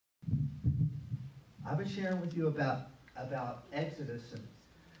I've been sharing with you about Exodus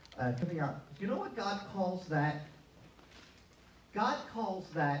and coming out. You know what God calls that? God calls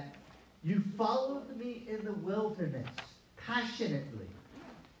that you followed me in the wilderness passionately.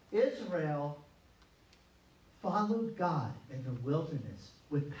 Israel followed God in the wilderness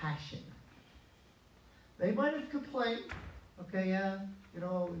with passion. They might have complained, okay, yeah, you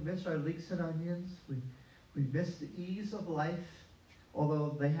know, we miss our leeks and onions. We miss the ease of life,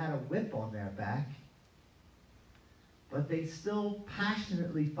 although they had a whip on their back. But they still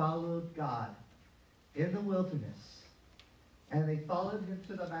passionately followed God in the wilderness. And they followed him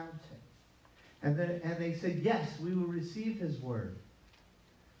to the mountain. And they said, yes, we will receive his word.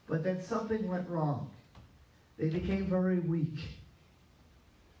 But then something went wrong. They became very weak.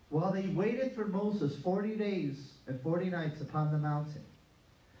 While they waited for Moses 40 days and 40 nights upon the mountain,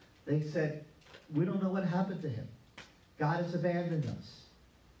 they said, we don't know what happened to him. God has abandoned us.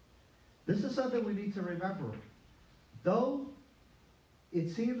 This is something we need to remember. Though it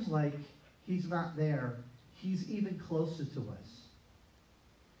seems like he's not there, he's even closer to us.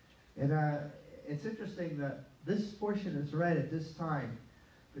 And it's interesting that this portion is read at this time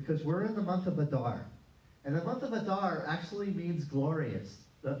because we're in the month of Adar. And the month of Adar actually means glorious,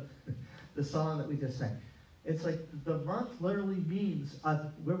 the song that we just sang. It's like the month literally means,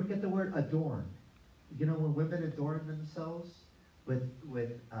 where we get the word adorn. You know, when women adorn themselves with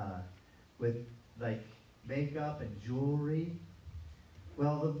like makeup and jewelry.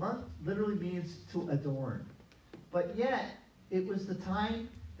 Well, the month literally means to adorn. But yet, it was the time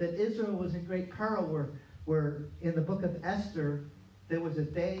that Israel was in great peril, where in the book of Esther, there was a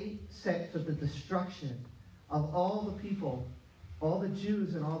day set for the destruction of all the people, all the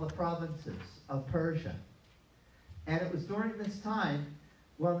Jews in all the provinces of Persia. And it was during this time,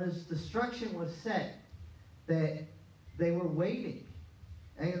 when this destruction was set, that they were waiting.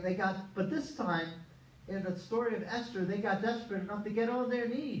 And but this time, in the story of Esther, they got desperate enough to get on their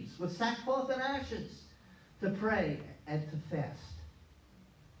knees with sackcloth and ashes to pray and to fast.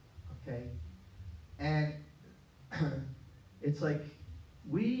 Okay? And it's like,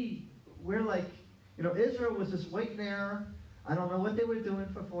 we're like, you know, Israel was just waiting there. I don't know what they were doing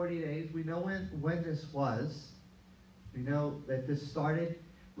for 40 days. We know when this was. We know that this started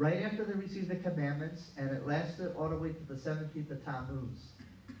right after they received the commandments, and it lasted all the way to the 17th of Tammuz.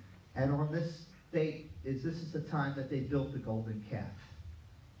 And on this date, this is the time that they built the golden calf.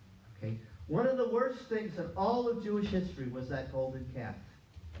 Okay? One of the worst things in all of Jewish history was that golden calf.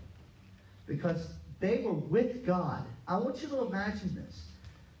 Because they were with God. I want you to imagine this.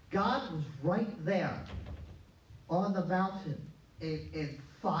 God was right there on the mountain in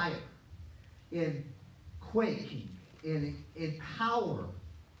fire, in quaking, in power.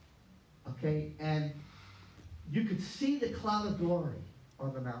 Okay? And you could see the cloud of glory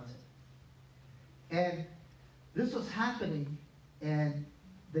on the mountain. And this was happening, and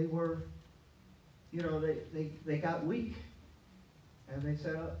they were, you know, they got weak. And they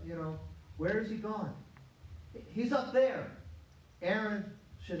said, you know, where is he gone? He's up there. Aaron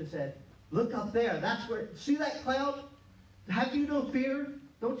should have said, look up there. That's where, see that cloud? Have you no fear?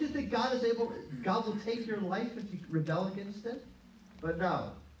 Don't you think God will take your life if you rebel against it? But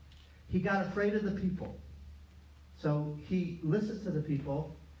no. He got afraid of the people. So he listened to the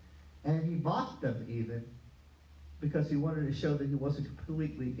people, and he mocked them even, because he wanted to show that he wasn't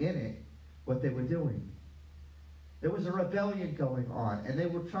completely in it, what they were doing. There was a rebellion going on, and they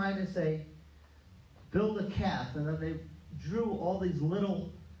were trying to say, build a calf, and then they drew all these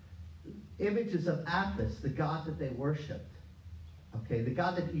little images of Apis, the god that they worshipped. Okay, the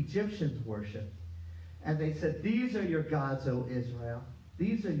god that Egyptians worshipped. And they said, these are your gods, O Israel.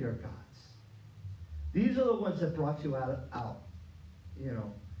 These are your gods. These are the ones that brought you out, you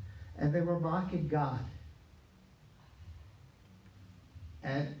know. And they were mocking God.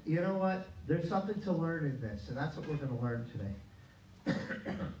 And you know what? There's something to learn in this, and that's what we're going to learn today.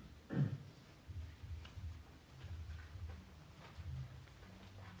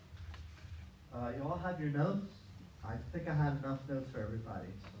 You all have your notes? I think I had enough notes for everybody.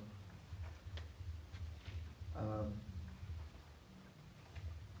 So,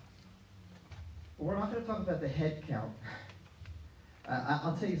 we're not going to talk about the head count.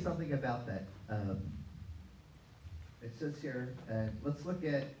 I'll tell you something about that. It says here, and let's look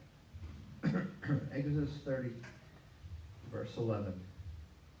at Exodus 30, verse 11.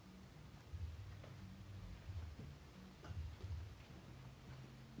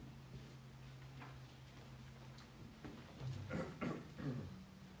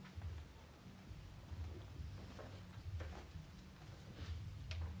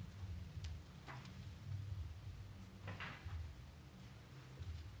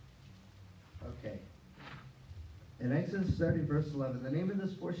 Okay. In Exodus 30, verse 11, the name of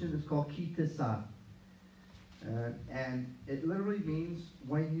this portion is called TISSA. And it literally means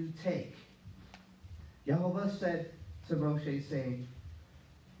when you take. Yehovah said to Moshe, saying,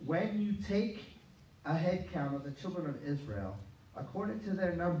 when you take a head count of the children of Israel, according to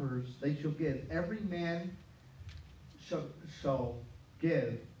their numbers, they shall give. Every man shall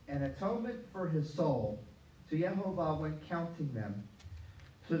give an atonement for his soul to Yehovah when counting them,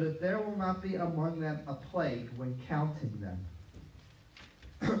 so that there will not be among them a plague when counting them.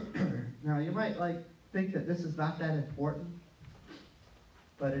 Now, you might think that this is not that important,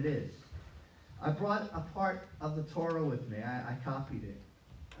 but it is. I brought a part of the Torah with me. I copied it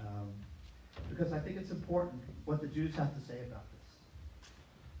because I think it's important what the Jews have to say about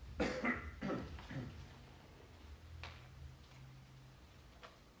this.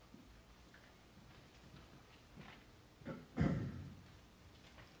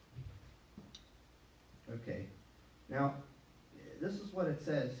 Okay, now this is what it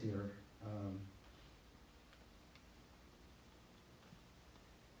says here.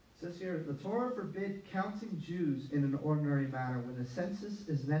 It says here, the Torah forbid counting Jews in an ordinary manner. When the census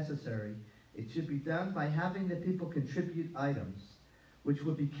is necessary, it should be done by having the people contribute items, which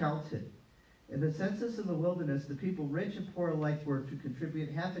would be counted. In the census in the wilderness, the people rich and poor alike were to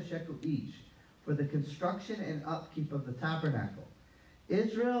contribute half a shekel each for the construction and upkeep of the tabernacle.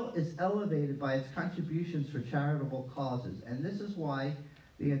 Israel is elevated by its contributions for charitable causes, and this is why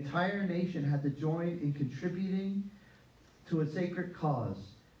the entire nation had to join in contributing to a sacred cause.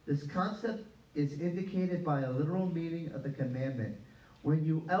 This concept is indicated by a literal meaning of the commandment. When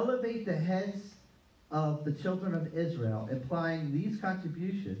you elevate the heads of the children of Israel, implying these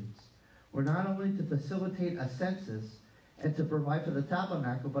contributions were not only to facilitate a census and to provide for the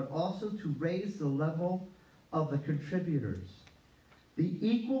tabernacle, but also to raise the level of the contributors. The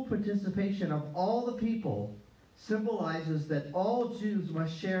equal participation of all the people symbolizes that all Jews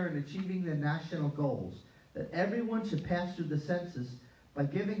must share in achieving the national goals, that everyone should pass through the census by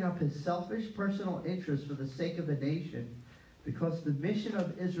giving up his selfish personal interest for the sake of the nation, because the mission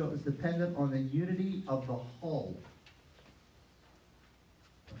of Israel is dependent on the unity of the whole.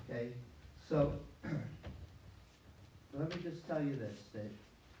 Okay, so let me just tell you this,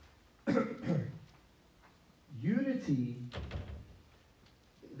 that unity,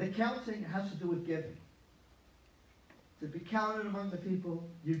 the counting has to do with giving. To be counted among the people,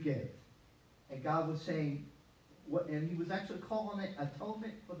 you give. And God was saying, and he was actually calling it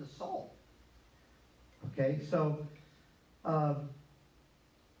atonement for the soul. Okay, so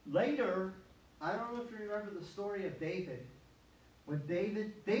later, I don't know if you remember the story of David. When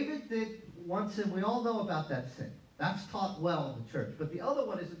David did one sin, we all know about that sin. That's taught well in the church. But the other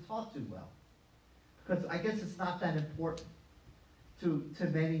one isn't taught too well, because I guess it's not that important to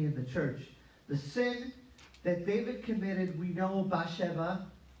many in the church. The sin that David committed, we know Bathsheba.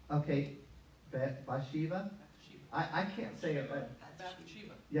 Okay, Bathsheba? I can't say it.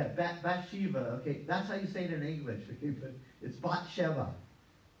 Bathsheba. Yeah, Bathsheba. Okay, that's how you say it in English. Okay, but it's Bathsheba.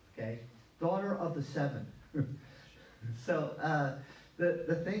 Okay, daughter of the seven. So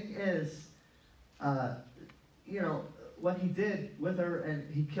the thing is, what he did with her,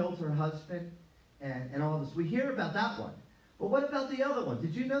 and he killed her husband, and all this. We hear about that one. But what about the other one?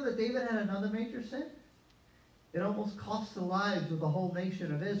 Did you know that David had another major sin? It almost cost the lives of the whole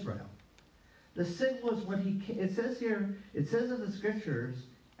nation of Israel. The sin was when it says here, it says in the scriptures,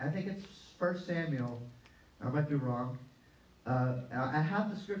 I think it's 1 Samuel, I might be wrong. I have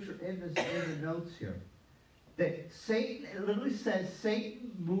the scripture in the notes here. That Satan, it literally says,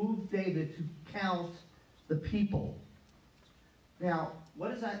 Satan moved David to count the people. Now, what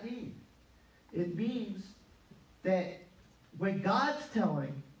does that mean? It means that when God's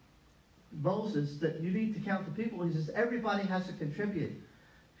telling Moses that you need to count the people, he says everybody has to contribute.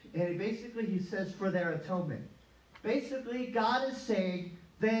 And he says for their atonement. Basically, God is saying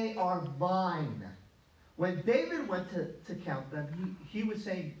they are mine. When David went to count them, he was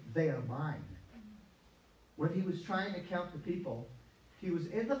saying they are mine. When he was trying to count the people, he was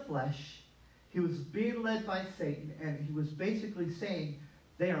in the flesh, he was being led by Satan, and he was basically saying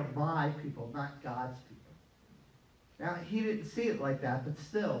they are my people, not God's people. Now, he didn't see it like that, but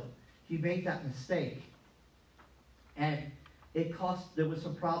still, he made that mistake. And there was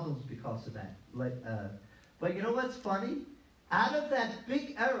some problems because of that. But you know what's funny? Out of that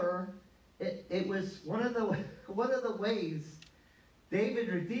big error, it was one of the ways David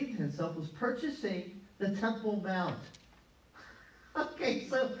redeemed himself was purchasing the Temple Mount. Okay,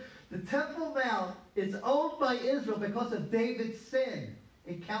 so the Temple Mount is owned by Israel because of David's sin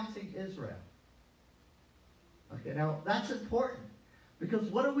in counting Israel. Okay, now that's important. Because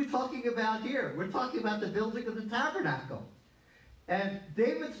what are we talking about here? We're talking about the building of the tabernacle. And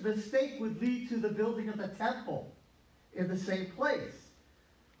David's mistake would lead to the building of the temple in the same place.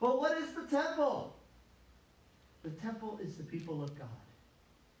 But what is the temple? The temple is the people of God.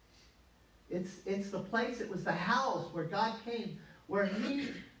 It's the place, it was the house where God came, where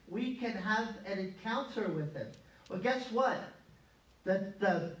we can have an encounter with him. Well, guess what?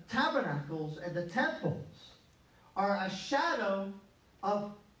 The tabernacles and the temples are a shadow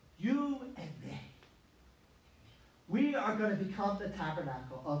of you and me. We are going to become the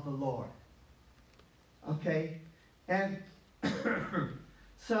tabernacle of the Lord. Okay? And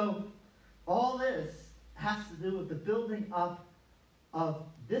so all this has to do with the building up of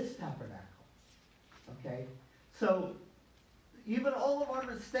this tabernacle. Okay? So even all of our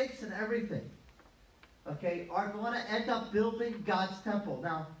mistakes and everything, okay, are going to end up building God's temple.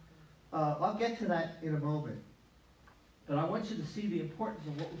 Now, I'll get to that in a moment. But I want you to see the importance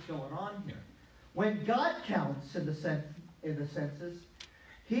of what was going on here. When God counts in the census,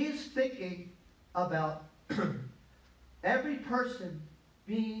 he's thinking about every person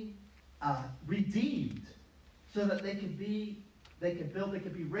being redeemed so that they can be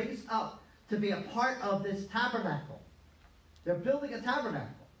raised up to be a part of this tabernacle. They're building a tabernacle.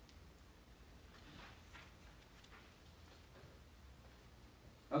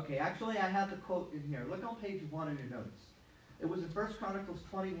 Okay, actually I have the quote in here. Look on page 1 in your notes. It was in 1 Chronicles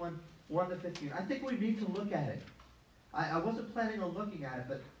 21, 1 to 15. I think we need to look at it. I wasn't planning on looking at it,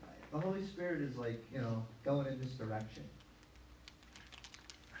 but the Holy Spirit is like, going in this direction.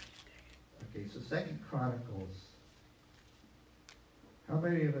 Okay, so 2 Chronicles. How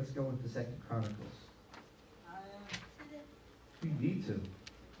many of us go into 2 Chronicles? We need to.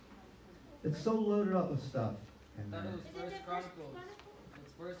 It's so loaded up with stuff. I thought it was 1 Chronicles.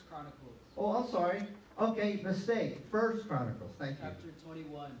 It's 1 Chronicles. Oh, I'm sorry. Okay, mistake. 1 Chronicles. Thank you. Chapter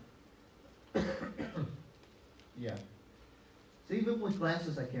 21. Yeah. So even with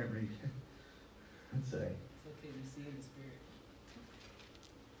glasses, I can't read. Let's see. It's okay to see in the spirit.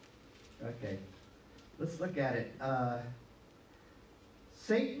 Okay. Let's look at it.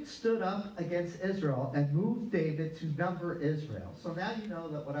 Satan stood up against Israel and moved David to number Israel. So now you know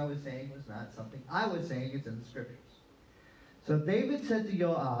that what I was saying was not something I was saying. It's in the scriptures. So David said to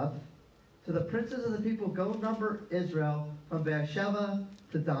Joab, to the princes of the people, go number Israel from Beersheba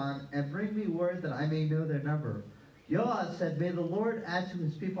to Dan, and bring me word that I may know their number. Joab said, may the Lord add to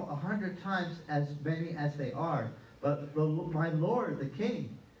his people 100 times as many as they are. But my Lord, the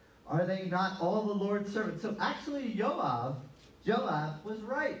king, are they not all the Lord's servants? So actually Joab was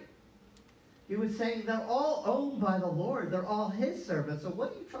right. He was saying they're all owned by the Lord. They're all his servants. So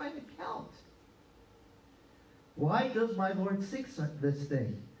what are you trying to count? Why does my Lord seek this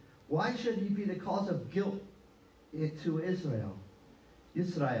thing? Why should he be the cause of guilt to Israel?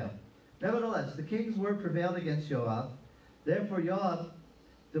 Nevertheless, the king's word prevailed against Joab. Therefore Joab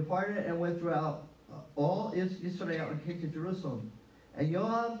departed and went throughout all Israel and came to Jerusalem. And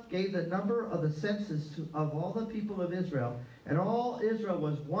Joab gave the number of the census of all the people of Israel. And all Israel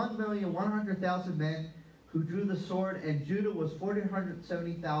was 1,100,000 men who drew the sword, and Judah was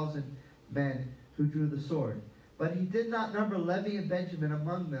 470,000 men who drew the sword. But he did not number Levi and Benjamin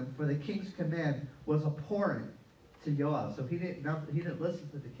among them, for the king's command was abhorrent to Joab. So he didn't listen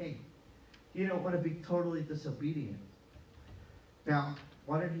to the king. He didn't want to be totally disobedient. Now,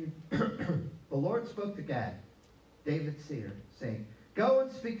 what did he? The Lord spoke to Gad, David's seer, saying, go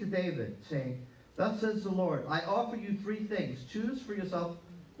and speak to David, saying, thus says the Lord, I offer you 3 things. Choose for yourself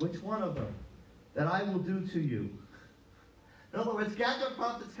which one of them that I will do to you. In other words, Gad the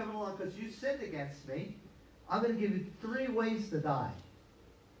prophet's coming along because you sinned against me. I'm going to give you 3 ways to die.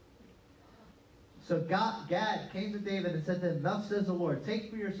 So Gad came to David and said to him, thus says the Lord, take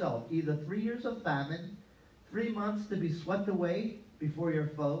for yourself either 3 years of famine, 3 months to be swept away before your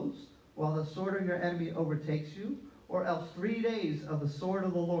foes, while the sword of your enemy overtakes you, or else 3 days of the sword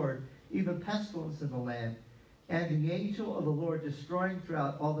of the Lord, even pestilence in the land, and the angel of the Lord destroying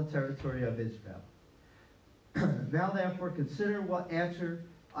throughout all the territory of Israel. Now therefore consider what answer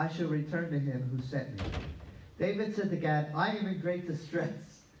I shall return to him who sent me. David said to Gad, I am in great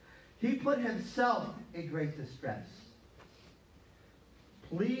distress. He put himself in great distress.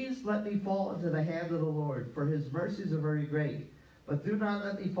 Please let me fall into the hand of the Lord, for his mercies are very great. But do not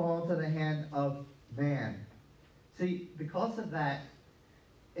let me fall into the hand of man. See, because of that,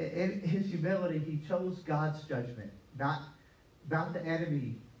 in his humility, he chose God's judgment, not the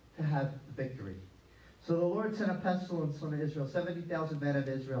enemy to have the victory. So the Lord sent a pestilence on Israel. 70,000 men of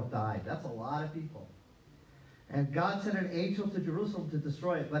Israel died. That's a lot of people. And God sent an angel to Jerusalem to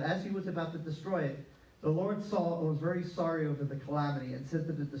destroy it. But as he was about to destroy it, The Lord saw and was very sorry over the calamity and said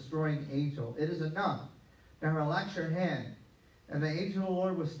to the destroying angel, "It is enough. Now relax your hand." And the angel of the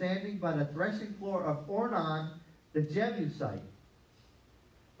Lord was standing by the threshing floor of Ornan, the Jebusite.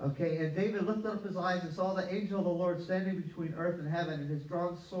 Okay, and David lifted up his eyes and saw the angel of the Lord standing between earth and heaven, and his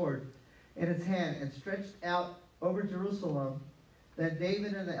drawn sword in his hand, and stretched out over Jerusalem. Then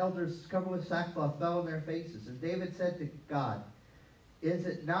David and the elders, covered with sackcloth, fell on their faces. And David said to God, "Is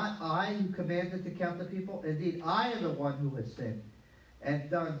it not I who commanded to count the people? Indeed, I am the one who has sinned and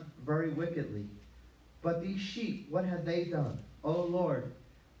done very wickedly. But these sheep, what have they done? O Lord,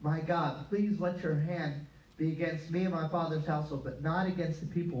 my God, please let your hand be against me and my father's household, but not against the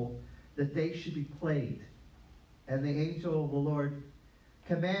people, that they should be plagued." And the angel of the Lord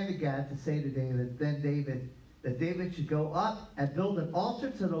commanded Gad to say to David, that David should go up and build an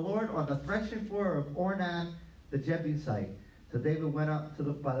altar to the Lord on the threshing floor of Ornan, the Jebusite. So David went up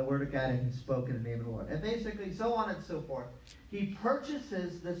by the word of God, and he spoke in the name of the Lord. And basically, so on and so forth. He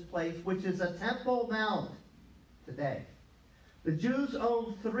purchases this place, which is a Temple Mount today. The Jews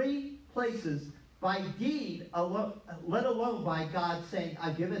own 3 places by deed, let alone by God saying,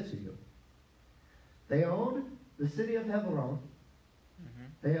 "I give it to you." They own the city of Hebron. Mm-hmm.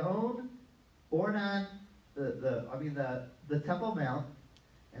 They own Ornan, the Temple Mount,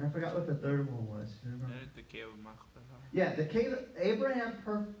 and I forgot what the third one was. The cave of Machpelah. Yeah, the cave. Abraham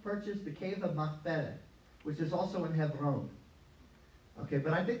purchased the cave of Machpelah, which is also in Hebron. Okay,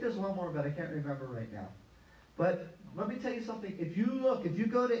 but I think there's one more, but I can't remember right now. But let me tell you something. If you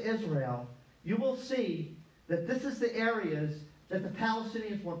go to Israel, you will see that this is the areas that the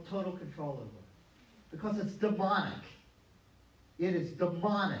Palestinians want total control over. Because it's demonic. It is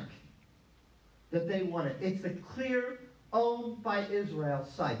demonic that they want it. It's the clear, owned by Israel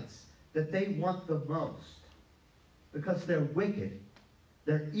sites that they want the most. Because they're wicked.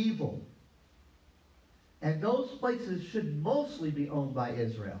 They're evil. And those places should mostly be owned by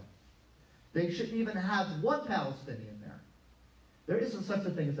Israel. They shouldn't even have one Palestinian there. There isn't such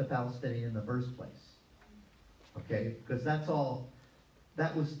a thing as a Palestinian in the first place. Okay? Because that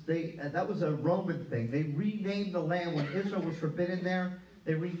was a Roman thing. They renamed the land when Israel was forbidden there.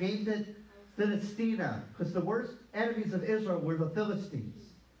 They renamed it Philistina, because the worst enemies of Israel were the Philistines.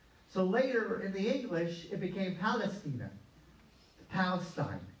 So later in the English, it became Palestina,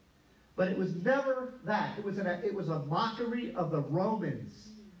 Palestine. But it was never that. It was a mockery of the Romans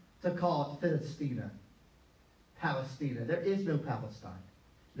to call it Philistina, Palestina. There is no Palestine.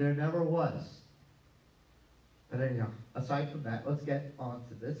 There never was. But anyhow, aside from that, let's get on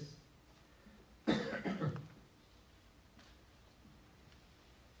to this.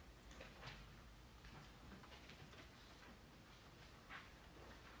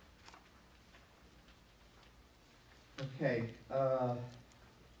 Okay.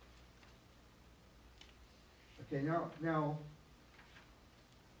 Now,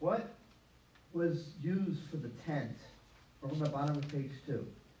 what was used for the tent? On the bottom of page 2.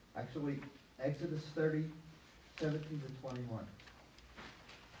 Actually, Exodus 30, 17 to 21.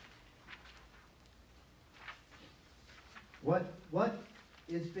 What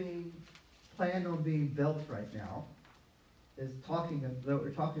is being planned on being built right now that we're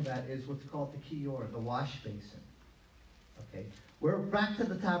talking about is what's called the kior, the wash basin. Okay, we're back to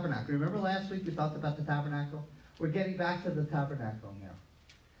the tabernacle. Remember last week we talked about the tabernacle? We're getting back to the tabernacle now.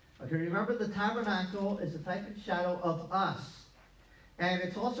 Okay, remember the tabernacle is a type and shadow of us. And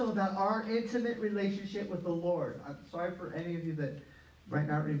it's also about our intimate relationship with the Lord. I'm sorry for any of you that might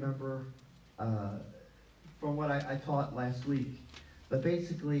not remember from what I taught last week. But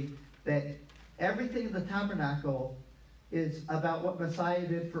basically, that everything in the tabernacle is about what Messiah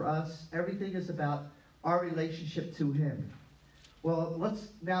did for us. Everything is about our relationship to Him. Well, let's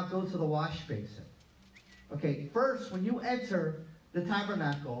now go to the wash basin. Okay, first, when you enter the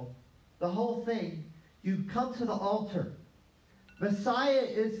tabernacle, the whole thing, you come to the altar. Messiah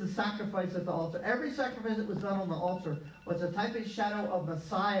is the sacrifice at the altar. Every sacrifice that was done on the altar was a type and shadow of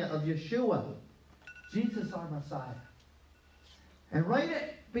Messiah, of Yeshua. Jesus, our Messiah. And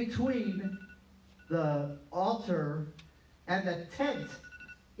right between the altar and the tent,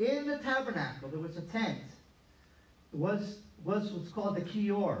 in the tabernacle, there was a tent. Was what's called the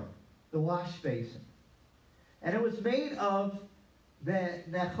kior, the wash basin. And it was made of the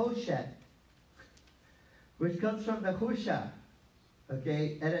nechoshet, which comes from nechusha.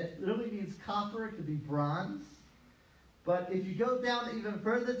 Okay, and it literally means copper. It could be bronze. But if you go down even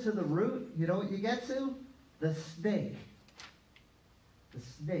further to the root, you know what you get to? The snake. The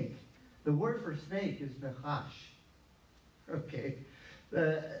snake. The word for snake is nechash. Okay.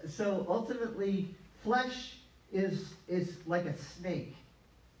 So ultimately, flesh is like a snake.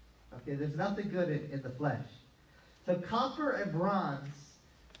 Okay, there's nothing good in the flesh. So copper and bronze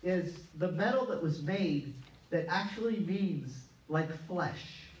is the metal that was made that actually means like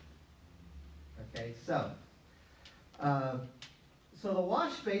flesh. Okay, so the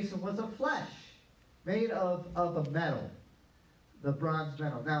wash basin was of flesh, made of a metal, the bronze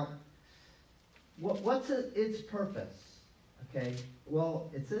metal. Now, what's its purpose? Okay, well,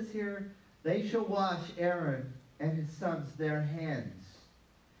 it says here, they shall wash Aaron and his sons their hands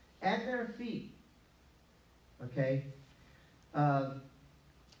and their feet. Okay, hands,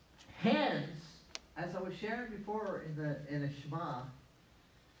 as I was sharing before in a Shema,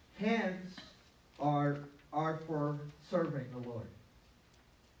 hands are for serving the Lord.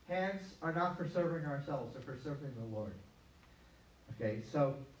 Hands are not for serving ourselves, they're for serving the Lord. Okay,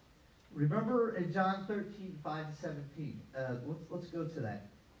 so remember in John 13, 5 to 17. Let's go to that.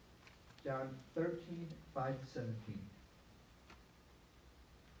 John 13, 5 to 17.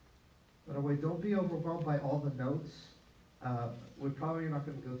 By the way, don't be overwhelmed by all the notes. We're probably not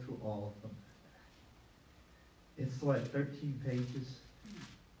going to go through all of them. It's what, 13 pages?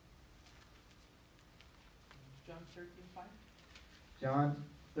 John 13, 5? John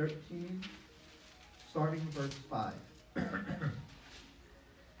 13, starting verse 5.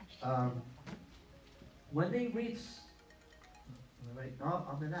 When they reach... Wait, no,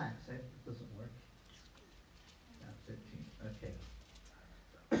 I'm in Acts. It doesn't work. John 13, okay.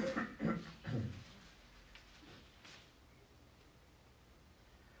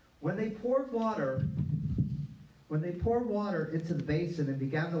 When they poured water into the basin and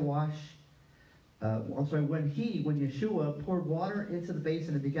began to wash, when Yeshua poured water into the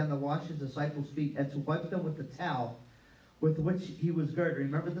basin and began to wash his disciples' feet and to wipe them with the towel with which he was girded.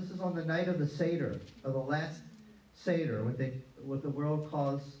 Remember, this is on the night of the Seder, of the last Seder, what the world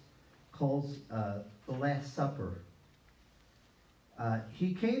calls the Last Supper.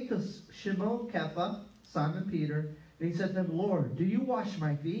 He came to Shimon Kepha, Simon Peter, and he said to him, Lord, do you wash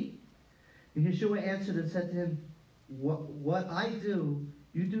my feet? And Yeshua answered and said to him, what I do,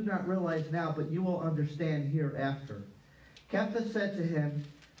 you do not realize now, but you will understand hereafter. Kepha said to him,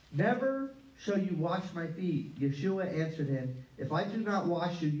 never shall you wash my feet. Yeshua answered him, if I do not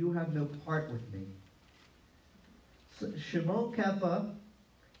wash you, you have no part with me. So Shimon Kepha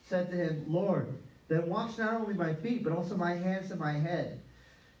said to him, Lord, then wash not only my feet, but also my hands and my head.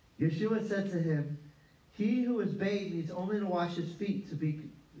 Yeshua said to him, he who is bathed needs only to wash his feet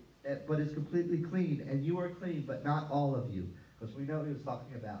but is completely clean, and you are clean, but not all of you. Because we know what he was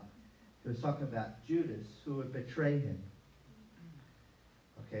talking about. He was talking about Judas, who would betray him.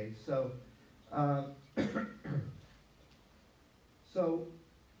 Okay, so so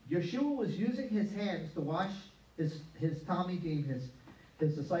Yeshua was using his hands to wash his Talmidim,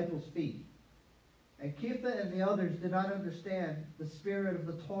 his disciples' feet. And Kepha and the others did not understand the spirit of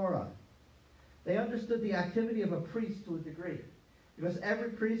the Torah. They understood the activity of a priest to a degree. Because every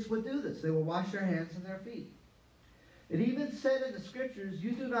priest would do this. They would wash their hands and their feet. It even said in the scriptures,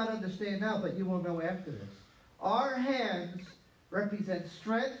 you do not understand now, but you will know after this. Our hands represent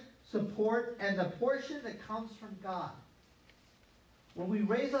strength, support, and the portion that comes from God. When we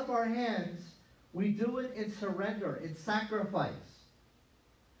raise up our hands, we do it in surrender, in sacrifice.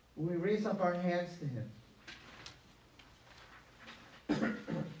 When we raise up our hands to Him.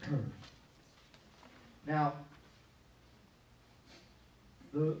 Now,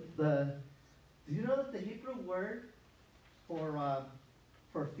 do you know that the Hebrew word for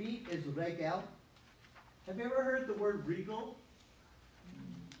feet is regel? Have you ever heard the word regal?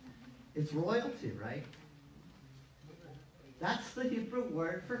 It's royalty, right? That's the Hebrew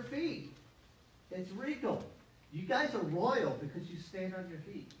word for feet. It's regal. You guys are royal because you stand on your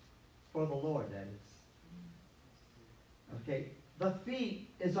feet. For the Lord, that is. Okay? The feet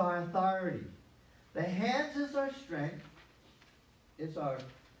is our authority. The hands is our strength, is our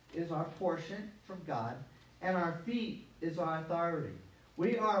portion from God, and our feet is our authority.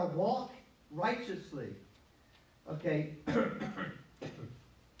 We are to walk righteously. Okay?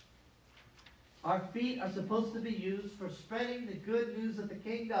 Our feet are supposed to be used for spreading the good news of the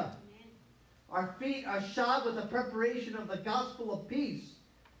kingdom. Our feet are shod with the preparation of the gospel of peace,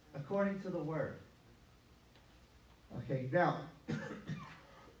 according to the word. Okay, now,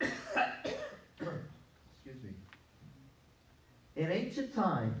 excuse me. In ancient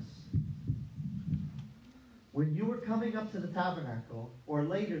times, when you were coming up to the tabernacle, or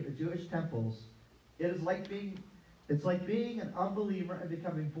later the Jewish temples, it's like being an unbeliever and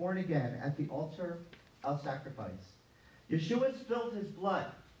becoming born again at the altar of sacrifice. Yeshua spilled his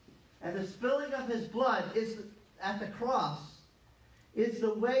blood. And the spilling of his blood at the cross is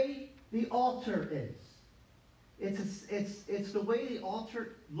the way the altar is. It's the way the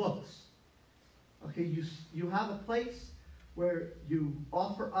altar looks. Okay, you have a place where you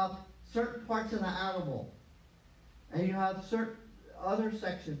offer up certain parts of the animal, and you have certain other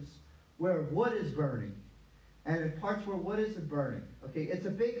sections where wood is burning, and in parts where wood isn't burning. Okay, it's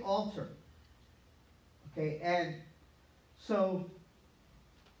a big altar. Okay, and so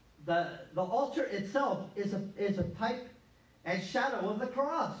the altar itself is a type and shadow of the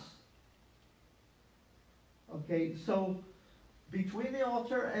cross. Okay, so between the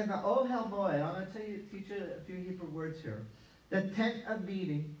altar and the Ohel Moed, I'm going to teach you a few Hebrew words here. The tent of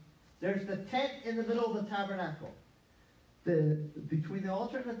meeting. There's the tent in the middle of the tabernacle. Between the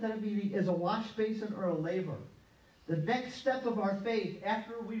altar and the tent of meeting is a wash basin or a laver. The next step of our faith,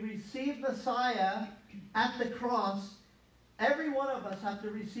 after we receive Messiah at the cross, every one of us have to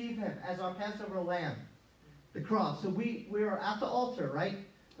receive him as our Passover lamb. The cross. So we are at the altar, right?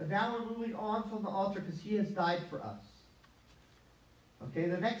 But now we're moving on from the altar because he has died for us. Okay,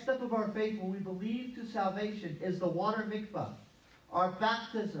 the next step of our faith when we believe to salvation is the water mikvah, our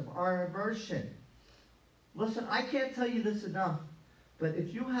baptism, our immersion. Listen, I can't tell you this enough, but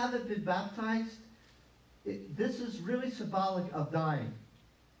if you haven't been baptized, this is really symbolic of dying,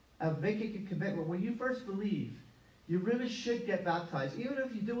 of making a commitment. When you first believe, you really should get baptized. Even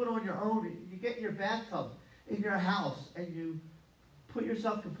if you do it on your own, you get in your bathtub in your house and you put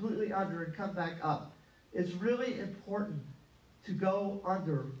yourself completely under and come back up. It's really important to go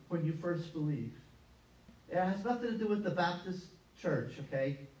under when you first believe. It has nothing to do with the Baptist church,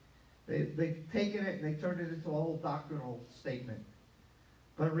 okay? They've taken it and they turned it into a whole doctrinal statement.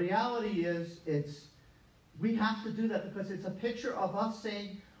 But reality is, we have to do that because it's a picture of us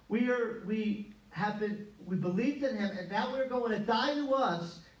saying we believed in him and now we're going to die to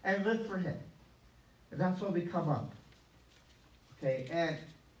us and live for him. And that's why we come up. Okay, and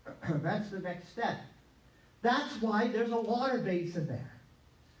that's the next step. That's why there's a water basin there.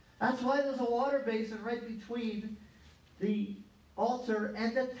 That's why there's a water basin right between the altar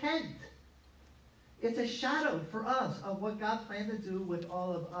and the tent. It's a shadow for us of what God planned to do with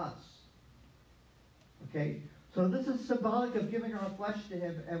all of us. Okay, so this is symbolic of giving our flesh to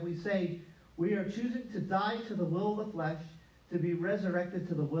him, and we say we are choosing to die to the will of the flesh, to be resurrected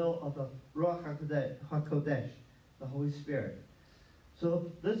to the will of the Ruach HaKodesh, the Holy Spirit.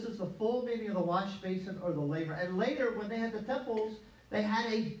 So this is the full meaning of the wash basin or the laver. And later, when they had the temples, they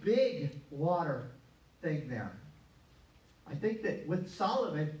had a big water thing there. I think that with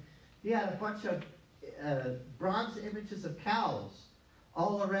Solomon, he had a bunch of bronze images of cows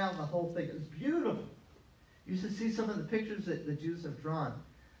all around the whole thing. It was beautiful. You should see some of the pictures that the Jews have drawn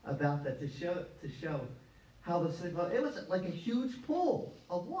about that to show how this thing was. It was like a huge pool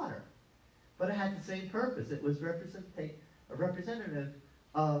of water, but it had the same purpose. It was a representative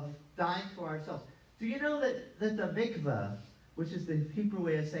of dying for ourselves. Do you know that the mikveh, which is the Hebrew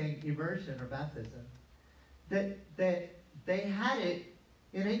way of saying immersion or baptism, that they had it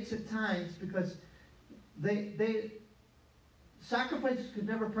in ancient times because sacrifices could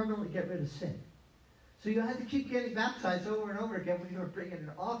never permanently get rid of sin. So you had to keep getting baptized over and over again when you were bringing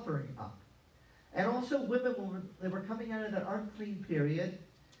an offering up. And also women, when they were coming out of the unclean period,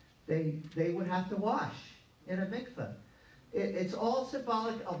 they would have to wash in a mikveh. It's all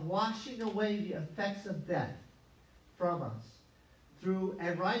symbolic of washing away the effects of death from us through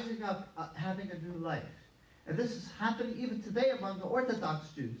and rising up, having a new life. And this is happening even today among the Orthodox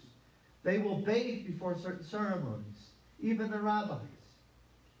Jews. They will bathe before certain ceremonies, even the rabbis.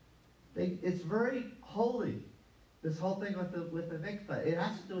 It's very holy, this whole thing with the mikveh. It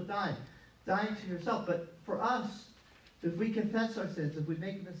has to do with dying to yourself. But for us, if we confess our sins, if we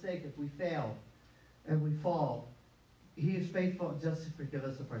make a mistake, if we fail and we fall, he is faithful and just to forgive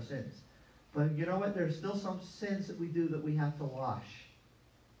us of our sins. But you know what? There's still some sins that we do that we have to wash.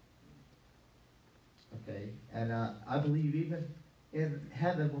 Okay? And I believe even in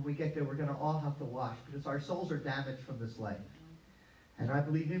heaven, when we get there, we're going to all have to wash because our souls are damaged from this life. And I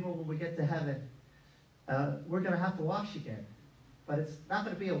believe even when we get to heaven, we're going to have to wash again. But it's not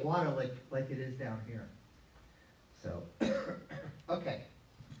going to be a water like it is down here. So, okay.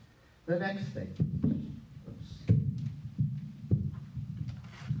 The next thing. Oops.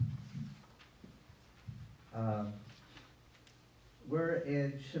 We're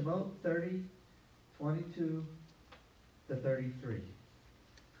in Shemot 30, 22 to 33.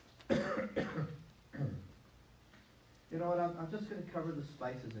 You know what? I'm just going to cover the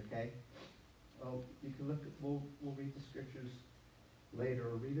spices, okay? Oh, you can look. We'll read the scriptures later,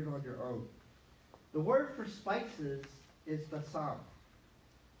 or read it on your own. The word for spices is basam.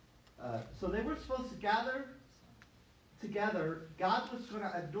 So they were supposed to gather together. God was going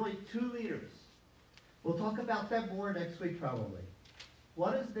to anoint 2 leaders We'll talk about them more next week probably.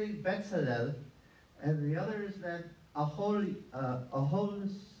 One is the Betzalel, and the other is then Aholiab,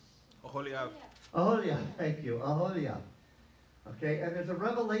 thank you, Aholiab. Okay, and there's a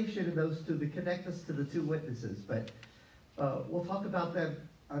revelation in those two that connect us to the two witnesses, but we'll talk about them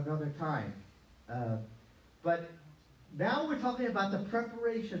another time. But now we're talking about the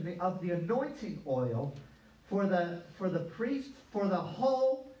preparation of the anointing oil for the priest, for the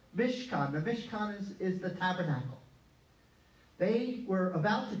whole Mishkan. The Mishkan is the tabernacle. They were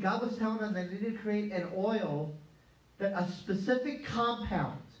about to, God was telling them they needed to create an oil, that a specific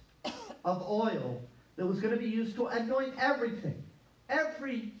compound of oil that was going to be used to anoint everything.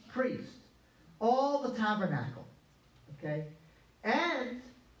 Every priest. All the tabernacle. Okay? And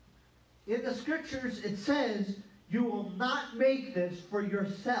in the scriptures it says, you will not make this for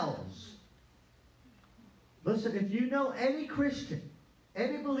yourselves. Listen, if you know any Christian,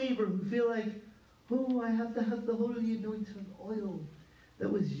 any believer who feel like, oh, I have to have the holy anointing oil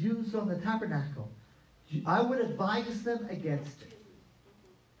that was used on the tabernacle, I would advise them against it.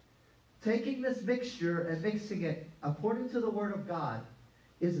 Taking this mixture and mixing it according to the Word of God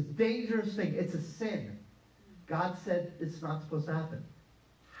is a dangerous thing. It's a sin. God said it's not supposed to happen.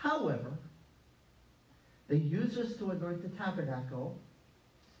 However, they use us to anoint the tabernacle,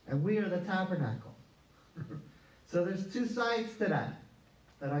 and we are the tabernacle. So there's two sides to that,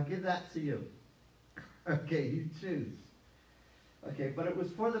 and I'll give that to you. Okay, you choose. Okay, but it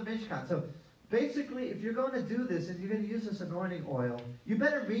was for the Mishkan. So basically, if you're going to do this and you're going to use this anointing oil, you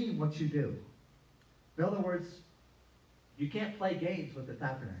better mean what you do. In other words, you can't play games with the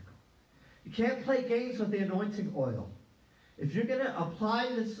tabernacle. You can't play games with the anointing oil. If you're going to apply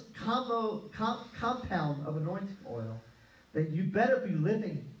this compound of anointing oil, then you better be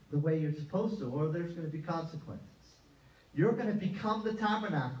living the way you're supposed to, or there's going to be consequences. You're going to become the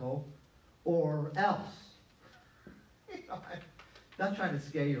tabernacle, or else. I'm not trying to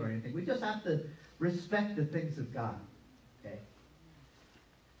scare you or anything. We just have to respect the things of God. Okay.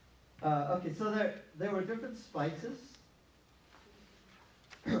 Okay. So there were different spices.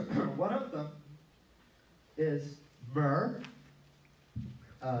 One of them is myrrh.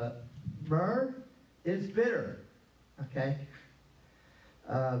 Myrrh is bitter. Okay.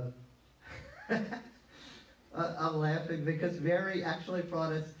 I'm laughing because Mary actually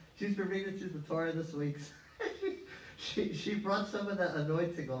brought us. She's been reading through the Torah this week. She brought some of the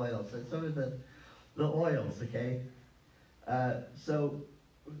anointing oils and some of the oils. Okay. So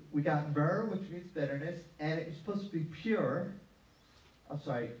we got myrrh, which means bitterness, and it was supposed to be pure. I'm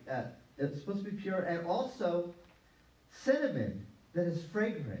sorry. It's supposed to be pure, and also cinnamon that is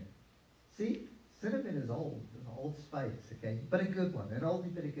fragrant. See, cinnamon is old. It's an old spice. Okay, but a good one, an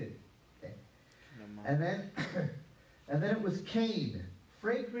oldie but a good. Okay. And then it was cane,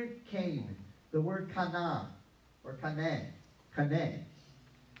 fragrant cane. The word kana, or kane.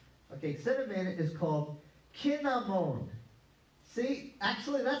 Okay, cinnamon is called cinnamon. See,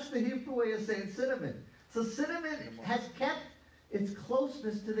 actually that's the Hebrew way of saying cinnamon. So cinnamon has kept its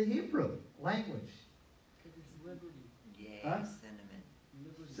closeness to the Hebrew language. It's liberty. Yeah,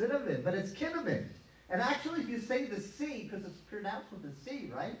 Cinnamon, but it's cinnamon. And actually if you say the C, because it's pronounced with a C,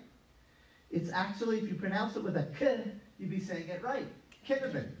 right? It's actually, if you pronounce it with a K, you'd be saying it right.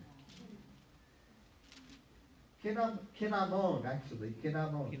 Cinnamon. Cinnamon, actually.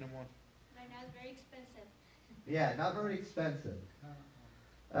 Cinnamon. Right now it's very expensive. Yeah, not very expensive.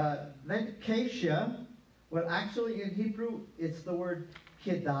 Then acacia, well actually in Hebrew it's the word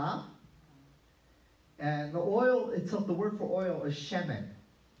kedah. And the oil itself, the word for oil is shemen.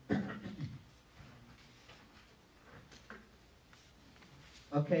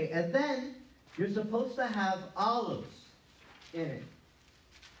 Okay, and then you're supposed to have olives in it.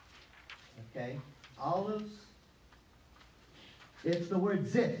 Okay, olives. It's the word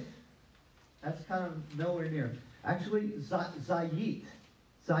zith. That's kind of nowhere near. Actually, zayit,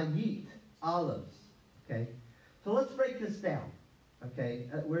 olives. Okay, so let's break this down. Okay,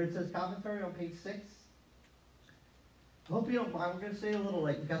 where it says commentary on page 6. I hope you don't mind. We're going to stay a little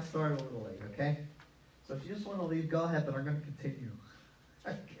late. We got started a little late. Okay, so if you just want to leave, go ahead. But I'm going to continue.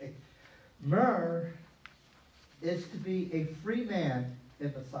 Okay, myrrh is to be a free man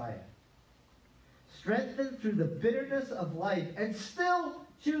in Messiah, strengthened through the bitterness of life and still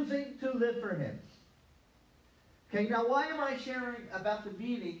choosing to live for him. Okay, now why am I sharing about the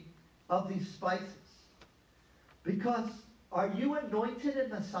meaning of these spices? Because are you anointed in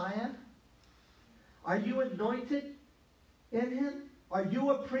Messiah? Are you anointed in him? Are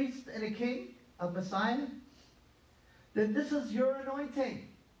you a priest and a king of Messiah? Then this is your anointing.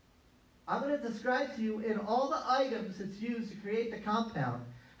 I'm going to describe to you in all the items that's used to create the compound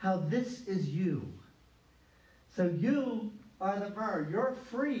how this is you. So you are the myrrh. You're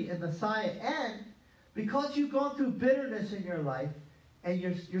free in Messiah. And because you've gone through bitterness in your life, and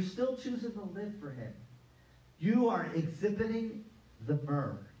you're still choosing to live for him, you are exhibiting the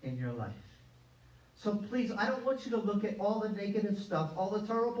myrrh in your life. So please, I don't want you to look at all the negative stuff, all the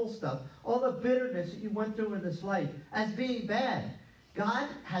terrible stuff, all the bitterness that you went through in this life as being bad. God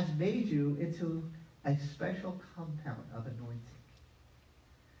has made you into a special compound of anointing.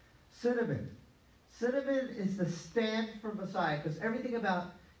 Cinnamon. Cinnamon is the stand for Messiah, because everything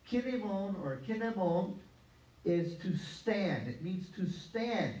about kinemon or kinemon is to stand. It means to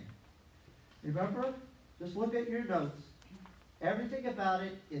stand. Remember? Just look at your notes. Everything about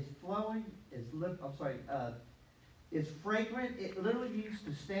it is flowing, is fragrant. It literally means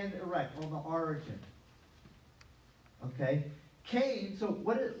to stand erect on the origin. Okay? Cain, so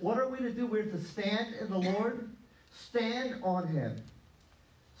what are we to do? We're to stand in the Lord. Stand on him.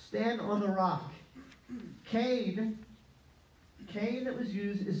 Stand on the rock. Cain that was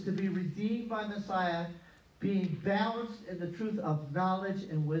used is to be redeemed by Messiah, being balanced in the truth of knowledge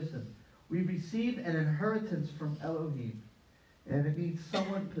and wisdom. We receive an inheritance from Elohim. And it means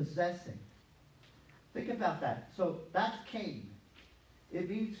someone possessing. Think about that. So that's Cain. It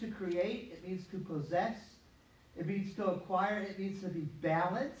means to create. It means to possess. It means to acquire. It means to be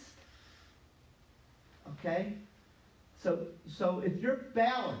balanced. Okay? So if you're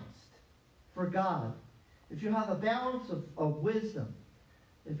balanced for God, if you have a balance of wisdom,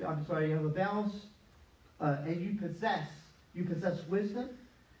 you have a balance and you possess wisdom,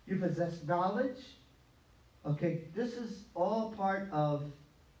 you possess knowledge. Okay, this is all part of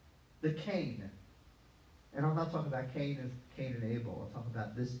the Cain. And I'm not talking about Cain as Cain and Abel. I'm talking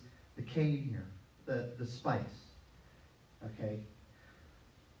about the Cain here, the spice. Okay.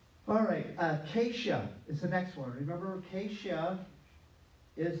 All right, Acacia is the next one. Remember, acacia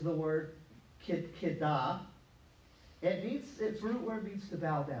is the word kidah. Its root word means to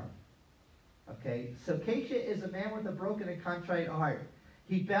bow down. Okay, so acacia is a man with a broken and contrite heart.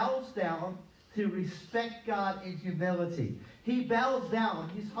 He bows down to respect God in humility. He bows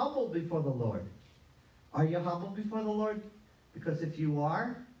down. He's humble before the Lord. Are you humble before the Lord? Because if you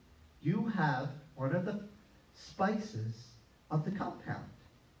are, you have one of the spices of the compound.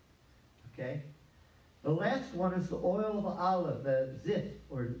 Okay? The last one is the oil of the olive, the zith,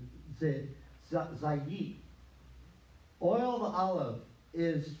 or zayit. Oil of the olive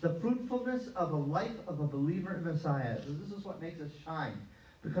is the fruitfulness of a life of a believer in Messiah. This is what makes us shine.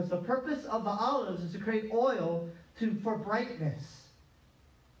 Because the purpose of the olives is to create oil for brightness.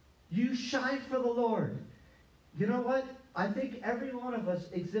 You shine for the Lord. You know what? I think every one of us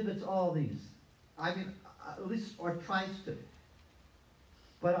exhibits all these. I mean, at least, or tries to.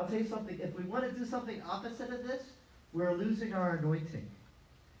 But I'll tell you something. If we want to do something opposite of this, we're losing our anointing.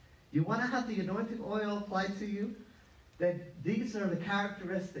 You want to have the anointing oil applied to you? Then these are the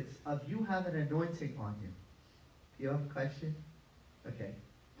characteristics of you have an anointing on you. You have a question? Okay.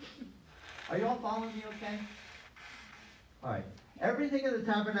 Are you all following me okay? All right. Everything in the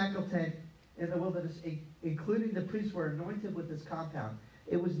tabernacle tent in the wilderness, including the priests, were anointed with this compound.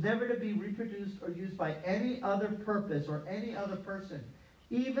 It was never to be reproduced or used by any other purpose or any other person.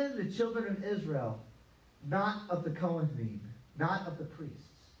 Even the children of Israel, not of the Kohanim, not of the priests.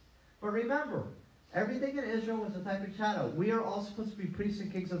 But remember, everything in Israel was a type of shadow. We are all supposed to be priests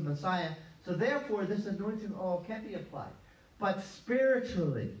and kings of the Messiah. So therefore, this anointing oil can be applied. But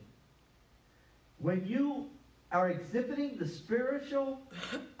spiritually, when you are exhibiting the spiritual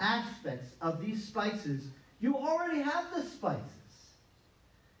aspects of these spices, you already have the spices.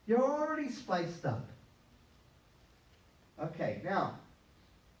 You're already spiced up. Okay, now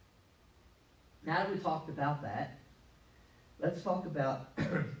that we talked about that, let's talk about,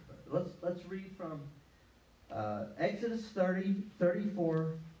 let's read from Exodus 30,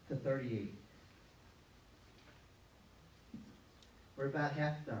 34 to 38. We're about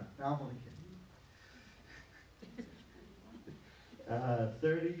half done. No, I'm only kidding.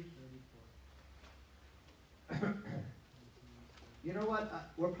 30. You know what?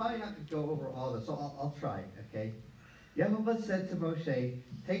 We're probably not going to go over all this, so I'll try, okay? Yehovah said to Moshe,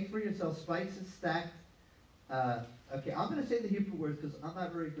 take for yourself spices stacked. Okay, I'm going to say the Hebrew words because I'm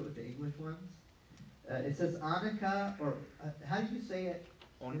not very good with the English ones. It says anika, or how do you say it?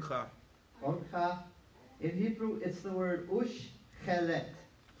 Oncha. Oncha. In Hebrew, it's the word ush chelet.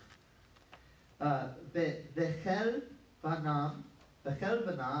 Bechel banam. Bechel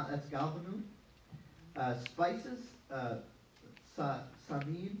banah, that's galbanum. Spices,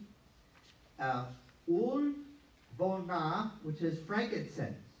 samim. Ul bona, which is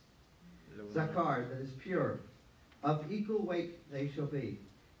frankincense. Zakar, that is pure. Of equal weight they shall be.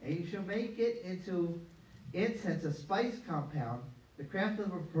 And you shall make it into incense, a spice compound, the craft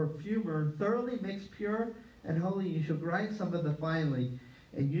of a perfumer, thoroughly mixed, pure and holy. You shall grind some of it finely,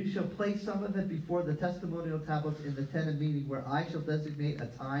 and you shall place some of it before the testimonial tablets in the tent of meeting, where I shall designate a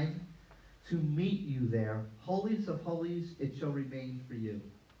time to meet you there. Holiest of holies, it shall remain for you.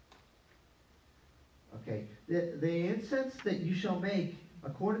 Okay, the incense that you shall make,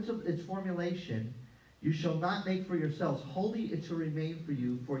 according to its formulation, you shall not make for yourselves. Holy it shall remain for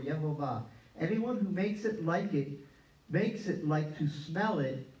you, for Yehovah. Anyone who makes it like to smell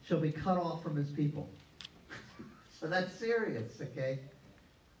it, shall be cut off from his people. So that's serious, okay?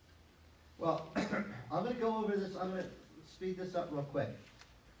 Well, I'm going to go over this. I'm going to speed this up real quick.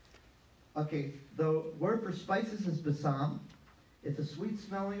 Okay, the word for spices is basam. It's a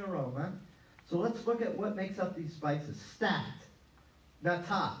sweet-smelling aroma. So let's look at what makes up these spices. Stat,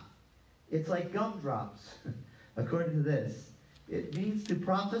 natah. It's like gumdrops, according to this. It means to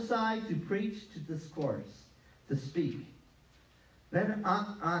prophesy, to preach, to discourse, to speak. Then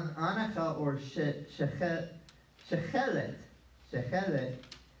anacha, or shechelet,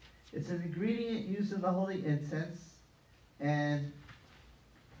 it's an ingredient used in the holy incense, and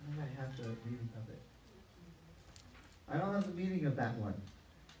I think I have the meaning of it. I don't have the meaning of that one.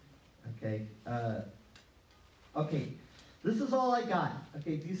 Okay. Okay. This is all I got.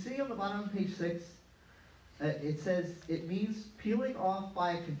 Okay. Do you see on the bottom of page 6? It says it means peeling off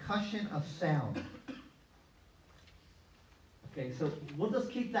by a concussion of sound. Okay. So we'll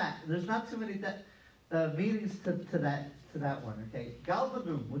just keep that. There's not too many meanings to that one. Okay.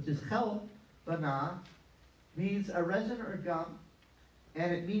 Galvanum, which is chel bana, means a resin or gum,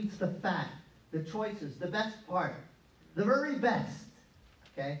 and it means the fat, the choices, the best part, the very best.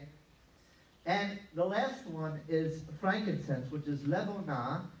 Okay. And the last one is frankincense, which is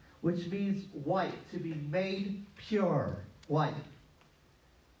levona, which means white, to be made pure, white.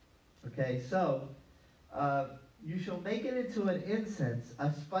 Okay, so you shall make it into an incense,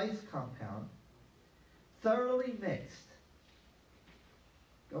 a spice compound, thoroughly mixed.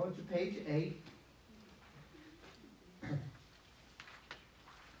 Go to page 8.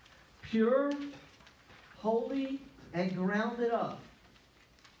 Pure, holy, and grounded up.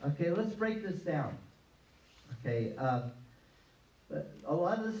 Okay, let's break this down. Okay, a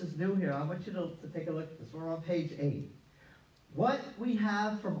lot of this is new here. I want you to take a look at this. We're on page 8. What we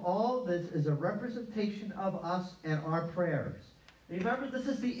have from all this is a representation of us and our prayers. Remember, this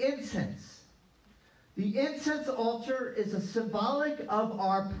is the incense. The incense altar is a symbolic of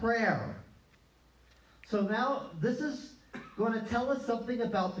our prayer. So now, this is going to tell us something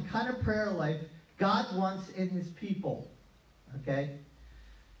about the kind of prayer life God wants in His people. Okay?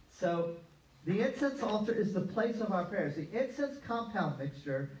 So, the incense altar is the place of our prayers. The incense compound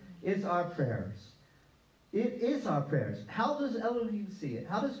mixture is our prayers. It is our prayers. How does Elohim see it?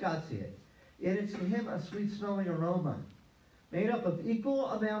 How does God see it? It is to Him a sweet-smelling aroma, made up of equal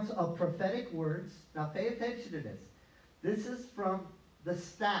amounts of prophetic words. Now pay attention to this. This is from the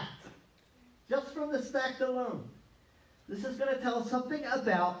stacked. Just from the stacked alone. This is going to tell us something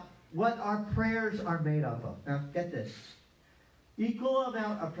about what our prayers are made up of. Now get this. Equal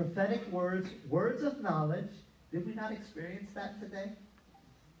amount of prophetic words, words of knowledge. Did we not experience that today?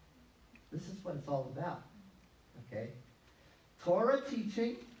 This is what it's all about. Okay? Torah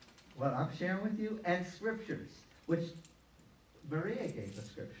teaching, what I'm sharing with you, and scriptures, which Maria gave the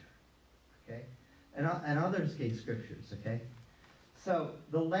scripture. Okay? And others gave scriptures. Okay? So,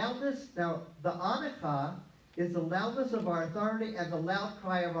 the loudness, now, the anakah is the loudness of our authority and the loud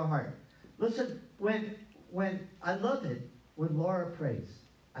cry of our heart. Listen, when I love it, when Laura prays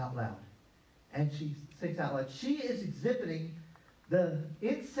out loud, and she sings out loud, she is exhibiting the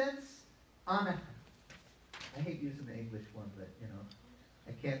incense anakah. I hate using the English one, but,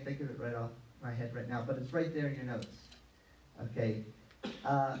 I can't think of it right off my head right now, but it's right there in your notes. Okay?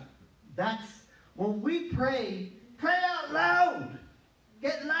 That's, when we pray out loud.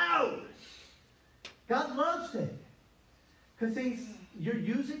 Get loud. God loves it. Because you're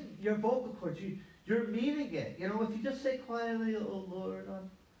using your vocal cords. You're meaning it. If you just say quietly, "Oh Lord,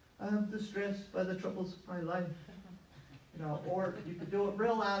 I'm distressed by the troubles of my life." Or you could do it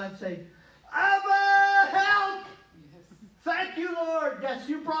real loud and say, "Abba, help! Thank you, Lord. Yes,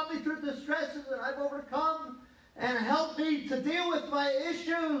 you brought me through the stresses and I've overcome, and help me to deal with my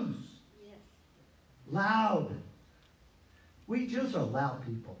issues." Yes. Loud. We Jews are loud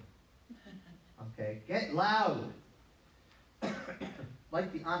people. Okay, get loud.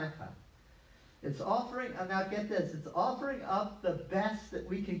 Like the anakah. It's offering, and now get this, it's offering up the best that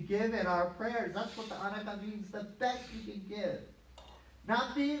we can give in our prayers. That's what the anakah means, the best we can give.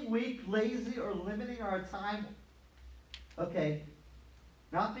 Not being weak, lazy, or limiting our time. Okay,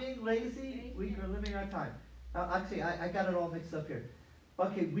 Not being lazy, we are living our time. Actually, I got it all mixed up here.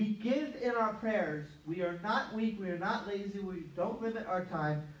 Okay, we give in our prayers. We are not weak. We are not lazy. We don't limit our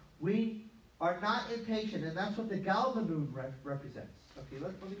time. We are not impatient, and that's what the Galvanoon represents. Okay,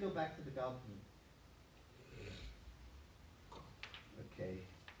 let me go back to the Galvanoon. Okay.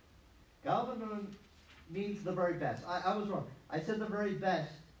 Galvanoon means the very best. I was wrong. I said the very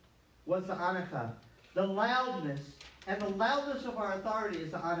best was the Anaka. The loudness, and the loudness of our authority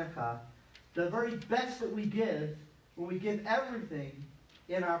is the Anaka. The very best that we give, when we give everything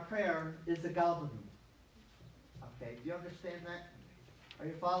in our prayer, is the Galvanoon. Okay, do you understand that? Are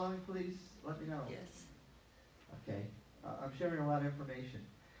you following, please? Let me know. Yes. Okay, I'm sharing a lot of information.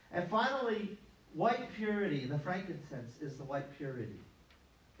 And finally, white purity, the frankincense is the white purity.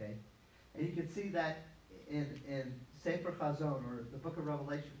 Okay, and you can see that in Sefer Chazon, or the book of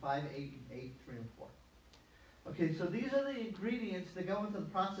Revelation 5, 8, and 8, 3, and 4. Okay, so these are the ingredients that go into the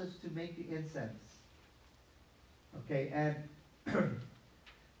process to make the incense. Okay, and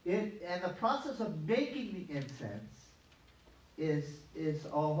and the process of making the incense is a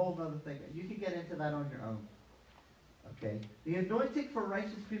whole other thing. You can get into that on your own. Okay, the anointing for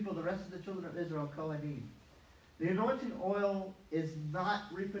righteous people, the rest of the children of Israel, Kohanim. The anointing oil is not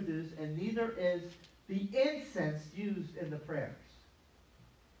reproduced, and neither is the incense used in the prayers.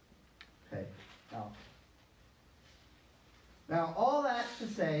 Okay, now all that to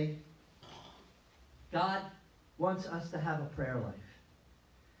say, God wants us to have a prayer life.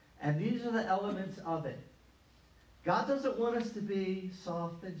 And these are the elements of it. God doesn't want us to be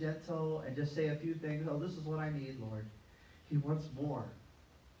soft and gentle and just say a few things. Oh, this is what I need, Lord. He wants more.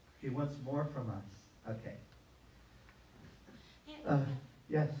 He wants more from us. Okay.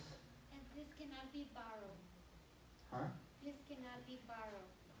 Yes. And this cannot be borrowed. Huh? This cannot be borrowed.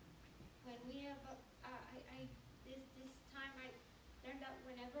 When we have, this time I learned that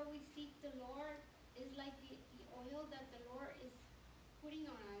whenever we seek the Lord, it's like the oil that the Lord is putting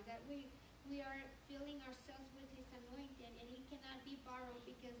on us, that we are filling ourselves with His anointing, and it cannot be borrowed,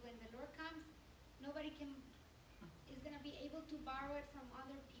 because when the Lord comes, nobody is going to be able to borrow it from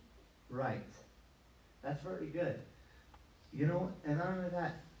other people. Right. That's very good. You know, and not only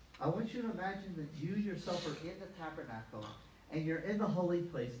that, I want you to imagine that you yourself are in the tabernacle, and you're in the holy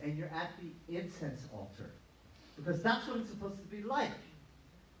place, and you're at the incense altar. Because that's what it's supposed to be like.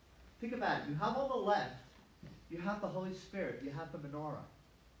 Think about it. You have on the left, you have the Holy Spirit, you have the menorah.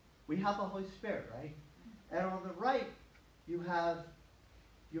 We have the Holy Spirit, right? And on the right, you have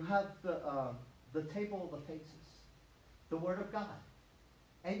the table of the faces, the Word of God.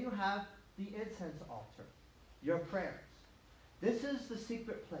 And you have the incense altar, your prayers. This is the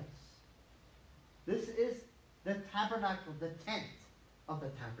secret place. This is the tabernacle, the tent of the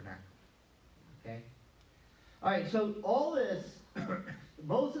tabernacle. Okay? All right, so all this,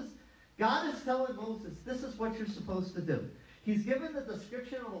 God is telling Moses, this is what you're supposed to do. He's given the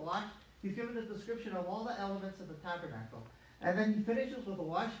description of the wash, he's given the description of all the elements of the tabernacle. And then he finishes with a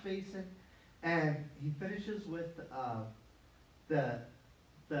wash basin, and he finishes with the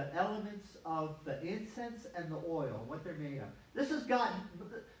elements of the incense and the oil, what they're made of. This is God.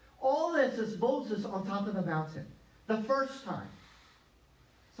 All this is Moses on top of the mountain, the first time.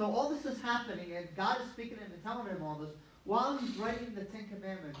 So all this is happening, and God is speaking and telling him all this while he's writing the Ten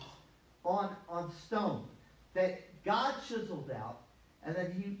Commandments on stone that God chiseled out, and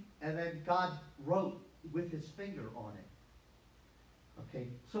then God wrote with his finger on it. Okay.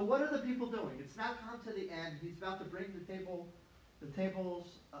 So what are the people doing? It's now come to the end. He's about to bring the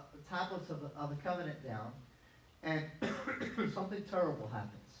tablets of the covenant down, and something terrible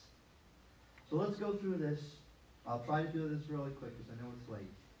happens. So let's go through this. I'll try to do this really quick because I know it's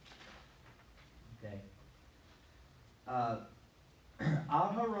late. Okay.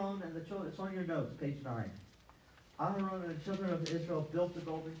 Aharon and the children, it's on your notes, page 9. Aharon and the children of Israel built the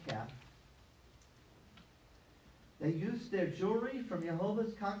golden calf. They used their jewelry from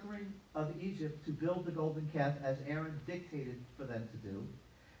Jehovah's conquering of Egypt to build the golden calf as Aaron dictated for them to do.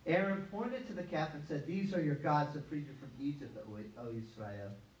 Aaron pointed to the calf and said, "These are your gods that freed you from Egypt, O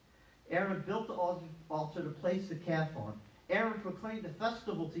Israel." Aaron built the altar to place the calf on. Aaron proclaimed the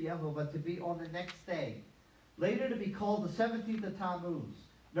festival to Jehovah to be on the next day, later to be called the 17th of Tammuz.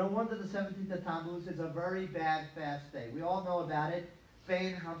 No wonder the 17th of Tammuz is a very bad fast day. We all know about it.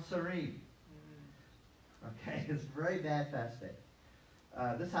 Fein Hamsarim. Okay, it's a very bad fast day.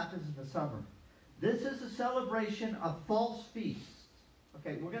 This happens in the summer. This is a celebration of false feasts.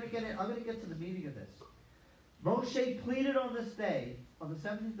 Okay, I'm going to get to the meaning of this. Moshe pleaded on this day, on the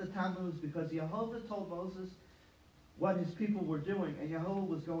 17th of Tammuz, because Jehovah told Moses what his people were doing, and Jehovah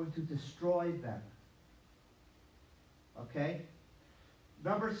was going to destroy them. Okay?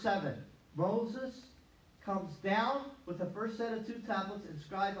 Number 7. Moses comes down with the first set of 2 tablets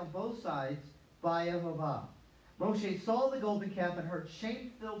inscribed on both sides by Yehovah. Moshe saw the golden calf and heard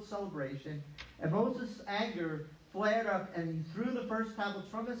shame-filled celebration, and Moses' anger flared up, and he threw the first tablets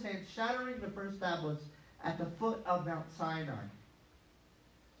from his hand, shattering the first tablets at the foot of Mount Sinai.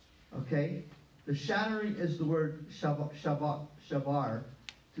 Okay? The shattering is the word shavar,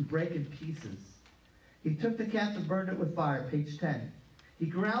 to break in pieces. He took the calf and burned it with fire, page 10. He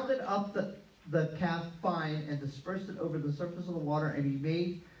grounded up the calf fine and dispersed it over the surface of the water, and he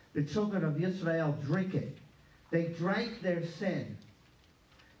made the children of Israel drink it. They drank their sin.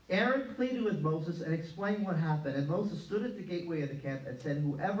 Aaron pleaded with Moses and explained what happened, and Moses stood at the gateway of the camp and said,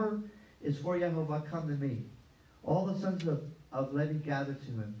 "Whoever is for Yehovah, come to me." All the sons of Levi gathered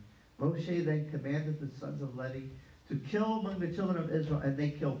to him. Moshe then commanded the sons of Levi to kill among the children of Israel, and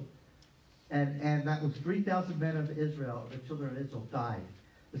they killed. And that was 3,000 men of Israel. The children of Israel died.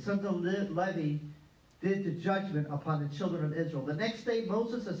 The sons of Levi did the judgment upon the children of Israel. The next day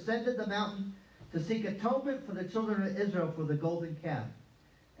Moses ascended the mountain to seek atonement for the children of Israel for the golden calf.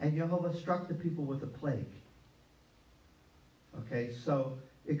 And Jehovah struck the people with a plague. Okay, so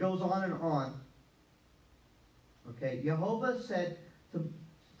it goes on and on. Okay, Jehovah said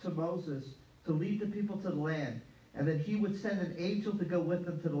to Moses to lead the people to the land, and that he would send an angel to go with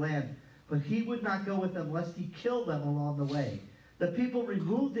them to the land. But he would not go with them lest he kill them along the way. The people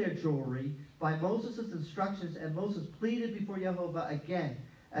removed their jewelry by Moses' instructions, and Moses pleaded before Jehovah again,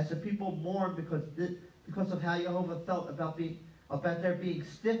 as the people mourned because of how Jehovah felt about their being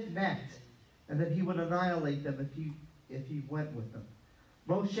stiff-necked, and that he would annihilate them if he went with them.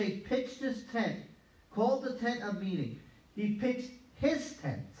 Moshe pitched his tent, called the tent a meeting. He pitched his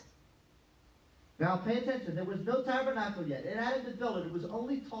tent. Now pay attention, there was no tabernacle yet. It hadn't been built. It was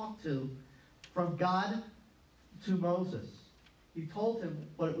only talked to from God to Moses. He told him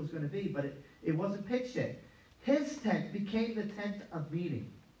what it was going to be, but it wasn't pitched yet. His tent became the tent of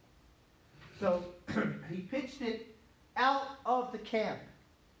meeting. So he pitched it out of the camp.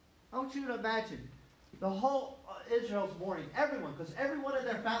 I want you to imagine the whole Israel's mourning, everyone, because every one of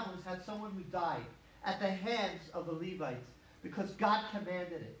their families had someone who died at the hands of the Levites because God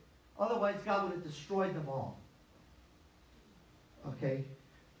commanded it. Otherwise, God would have destroyed them all. Okay?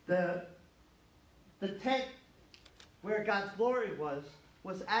 The tent where God's glory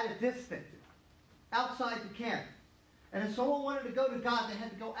was at a distance, outside the camp. And if someone wanted to go to God, they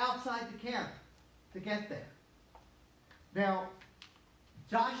had to go outside the camp to get there. Now,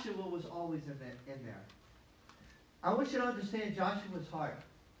 Joshua was always in there. I want you to understand Joshua's heart.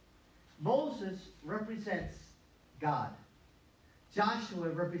 Moses represents God. Joshua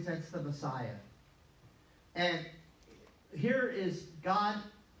represents the Messiah. And here is God,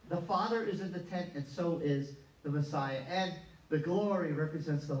 the Father is in the tent, and so is the Messiah. And the glory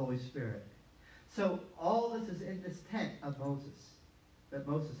represents the Holy Spirit. So all this is in this tent of Moses, that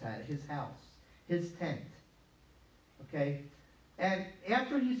Moses had, his house, his tent. Okay? And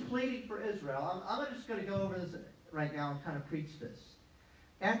after he's pleading for Israel, I'm just going to go over this right now and kind of preach this.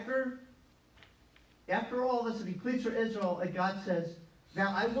 After all this, and he pleads for Israel, and God says,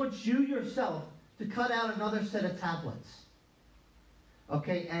 now I want you yourself to cut out another set of tablets.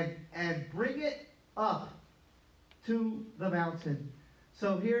 Okay, and bring it up to the mountain.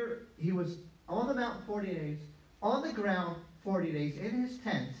 So here he was on the mountain 40 days, on the ground 40 days, in his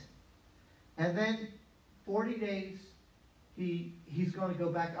tent, and then 40 days he's going to go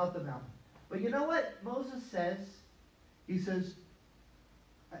back up the mountain. But you know what Moses says? He says,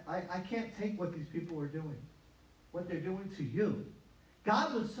 I can't take what these people are doing, what they're doing to you.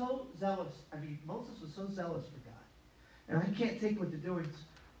 God was so zealous. Moses was so zealous for God. And I can't take what they're doing.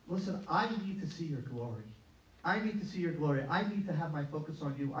 Listen, I need to see your glory. I need to see your glory. I need to have my focus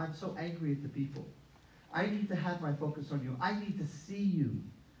on you. I'm so angry at the people. I need to have my focus on you. I need to see you.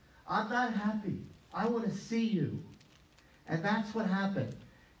 I'm not happy. I want to see you. And that's what happened.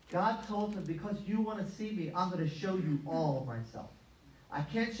 God told him, because you want to see me, I'm going to show you all of myself. I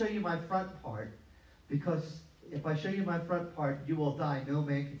can't show you my front part, because if I show you my front part, you will die. No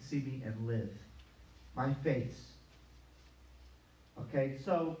man can see me and live. My face. Okay,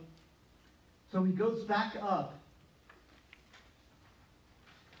 so he goes back up.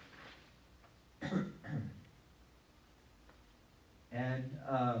 And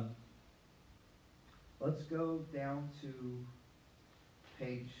let's go down to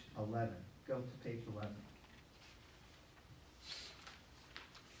page 11. Go to page 11.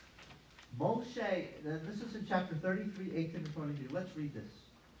 Moshe, this is in chapter 33, 18 to 22. Let's read this.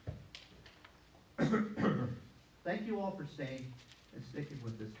 Thank you all for staying and sticking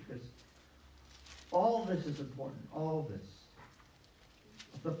with this, because all this is important. All this.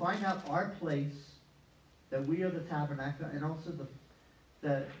 to find out our place, that we are the tabernacle, and also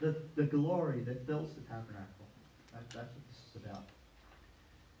the glory that fills the tabernacle. That's what this is about.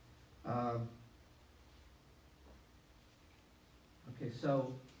 Okay,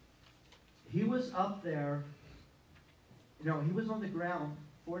 so he was up there, he was on the ground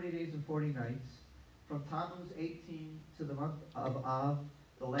 40 days and 40 nights, from Tammuz 18 to the month of Av,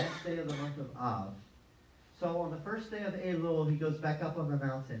 the last day of the month of Av. So on the first day of Elul, he goes back up on the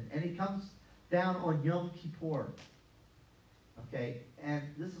mountain, and he comes down on Yom Kippur. Okay, and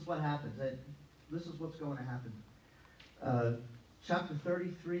this is what happens. This is what's going to happen. Chapter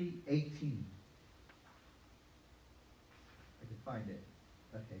 33, 18. I can find it.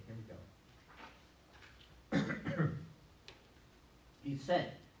 Okay, here we go. He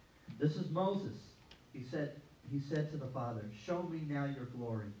said, this is Moses. He said to the Father, show me now your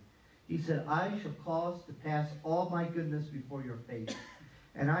glory. He said, I shall cause to pass all my goodness before your face,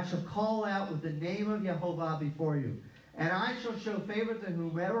 and I shall call out with the name of Jehovah before you, and I shall show favor to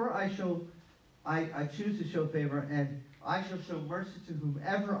whomever I choose to show favor, and I shall show mercy to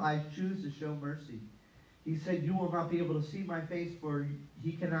whomever I choose to show mercy. He said, you will not be able to see my face, for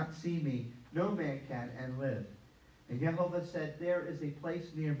he cannot see me. No man can and live. And Jehovah said, there is a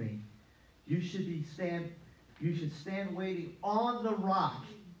place near me. You should stand waiting on the rock.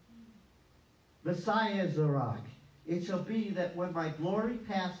 Messiah is the rock. It shall be that when my glory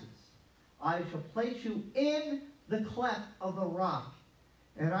passes, I shall place you in the cleft of the rock,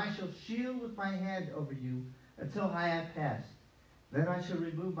 and I shall shield with my hand over you until I have passed. Then I shall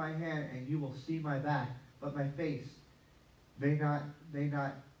remove my hand, and you will see my back, but my face may not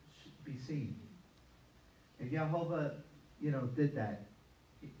be seen. And Jehovah, did that.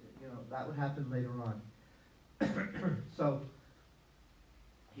 That would happen later on. So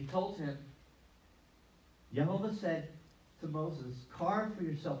he told him, Jehovah said to Moses, carve for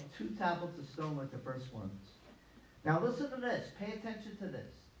yourself 2 tablets of stone like the first ones. Now listen to this. Pay attention to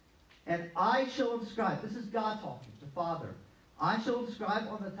this. And I shall inscribe, this is God talking, the Father. I shall inscribe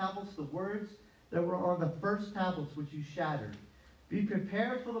on the tablets the words that were on the first tablets which you shattered. Be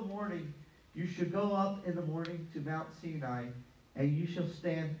prepared for the morning. You should go up in the morning to Mount Sinai, and you shall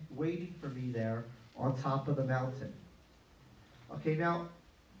stand waiting for me there on top of the mountain. Okay, now,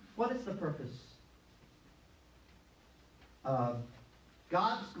 what is the purpose?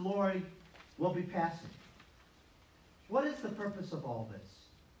 God's glory will be passing. What is the purpose of all this?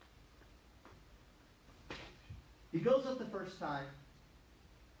 He goes up the first time.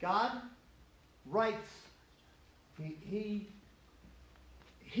 God writes, he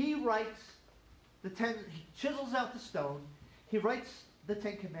writes he chisels out the stone. He writes the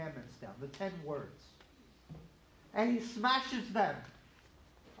 10 commandments down, the 10 words. And he smashes them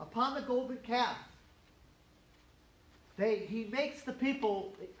upon the golden calf. He makes the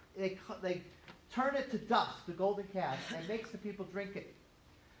people, they turn it to dust, the golden calf, and makes the people drink it.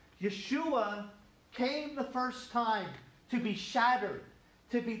 Yeshua came the first time to be shattered,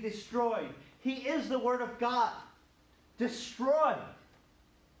 to be destroyed. He is the Word of God, destroyed.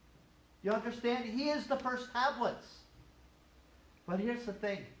 You understand? He is the first tablets. But here's the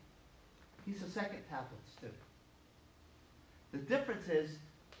thing. He's the second tablets too. The difference is,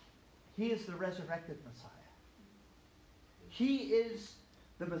 he is the resurrected Messiah. He is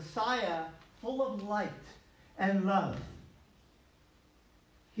the Messiah full of light and love.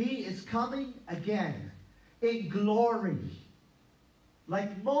 He is coming again in glory,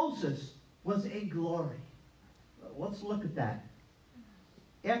 like Moses was in glory. Let's look at that.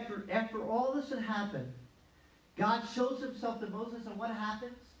 After all this had happened, God shows himself to Moses, and what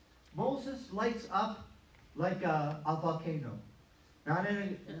happens? Moses lights up like a volcano. Not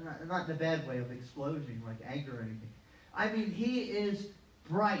in a bad way of explosion, like anger or anything. I mean, he is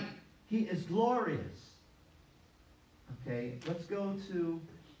bright. He is glorious. Okay, let's go to...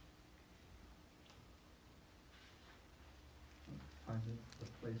 Find the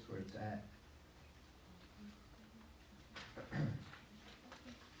place where it's at.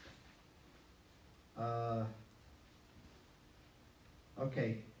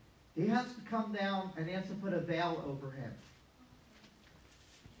 Okay, he has to come down and he has to put a veil over him.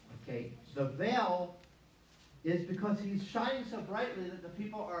 Okay, the veil is because he's shining so brightly that the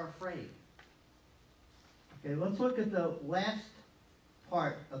people are afraid. Okay, let's look at the last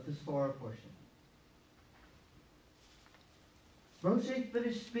part of this Torah portion. Moshe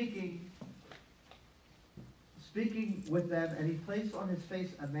finished speaking with them, and he placed on his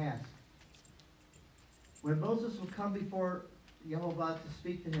face a mask. When Moses would come before Jehovah to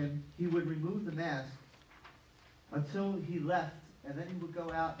speak to him, he would remove the mask until he left, and then he would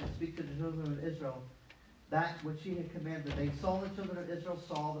go out and speak to the children of Israel. that which he had commanded. They saw, the children of Israel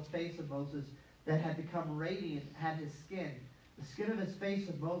saw the face of Moses that had become radiant, had his skin, the skin of his face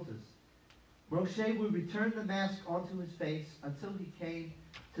of Moses. Moshe would return the mask onto his face until he came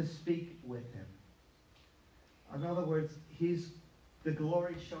to speak with him. In other words, the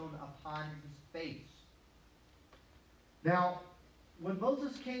glory shone upon his face. Now, when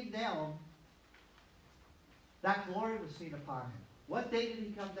Moses came down, that glory was seen upon him. What day did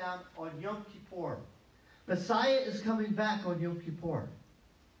he come down? On Yom Kippur. Messiah is coming back on Yom Kippur.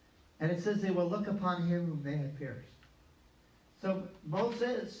 And it says they will look upon him whom they had pierced. So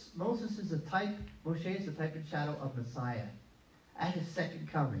Moses is a type, Moshe is a type and shadow of Messiah at his second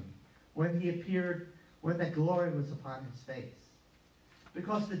coming, when he appeared, when that glory was upon his face.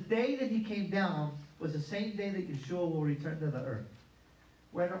 Because the day that he came down was the same day that Yeshua will return to the earth,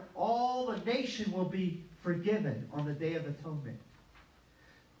 when all the nation will be forgiven on the Day of Atonement.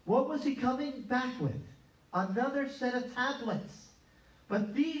 What was he coming back with? Another set of tablets.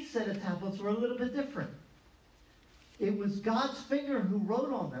 But these set of tablets were a little bit different. It was God's finger who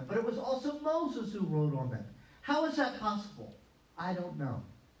wrote on them, but it was also Moses who wrote on them. How is that possible? I don't know.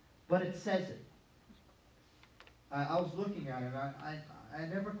 But it says it. I was looking at it. I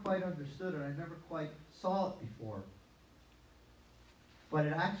never quite understood it. I never quite saw it before. But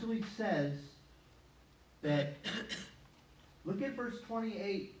it actually says that, look at verse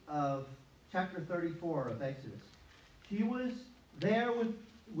 28 of chapter 34 of Exodus. He was there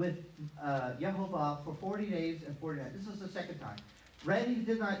with Yehovah for 40 days and 40 nights. This is the second time. Bread he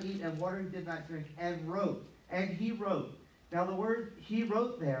did not eat, and water he did not drink, and wrote. And he wrote. Now the word he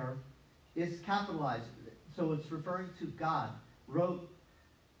wrote there is capitalized. So it's referring to God. Wrote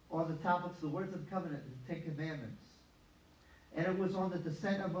on the tablets the words of the covenant, the Ten Commandments. And it was on the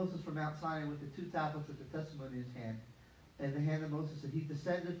descent of Moses from Mount Sinai with the two tablets of the testimony in his hand. And the hand of Moses, and he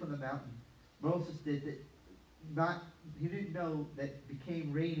descended from the mountain. Moses did that. He didn't know that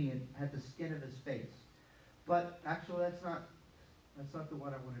became radiant, had the skin of his face. But actually, that's not the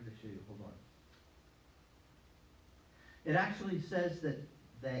one I wanted to show you. Hold on. It actually says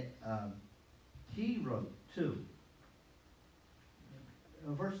that he wrote too.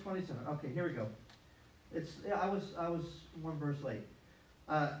 Verse 27. Okay, here we go. I was one verse late.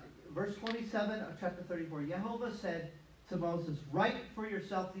 Verse 27 of chapter 34. Yehovah said to Moses, "Write for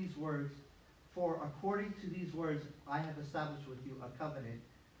yourself these words, for according to these words I have established with you a covenant,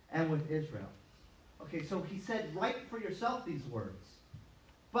 and with Israel." Okay, so he said, "Write for yourself these words."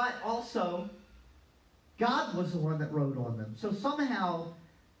 But also, God was the one that wrote on them. So somehow,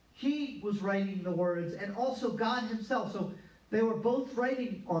 he was writing the words, and also God himself. So they were both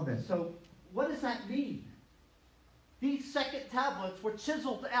writing on this. So what does that mean? These second tablets were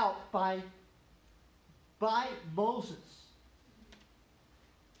chiseled out by Moses.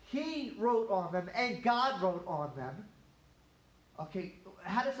 He wrote on them, and God wrote on them. Okay,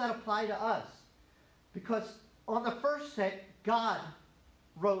 how does that apply to us? Because on the first set, God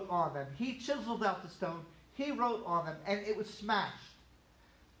wrote on them. He chiseled out the stone. He wrote on them, and it was smashed.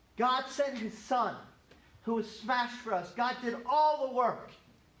 God sent his son, who was smashed for us. God did all the work.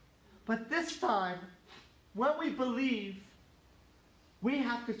 But this time, when we believe, we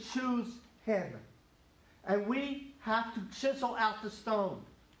have to choose him. And we have to chisel out the stone.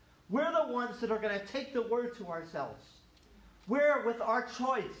 We're the ones that are going to take the word to ourselves. We're with our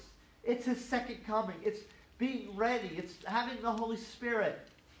choice. It's his second coming. It's being ready. It's having the Holy Spirit.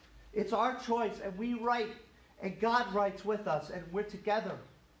 It's our choice, and we write, and God writes with us, and we're together.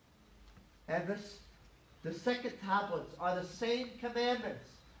 And the second tablets are the same commandments,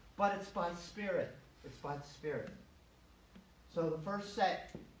 but it's by Spirit. It's by the Spirit. So the first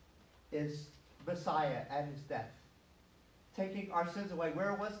set is Messiah at his death, taking our sins away.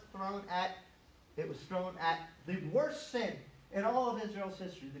 Where it was thrown at? It was thrown at the worst sin in all of Israel's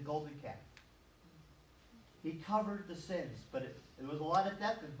history, the golden calf. He covered the sins, but there was a lot of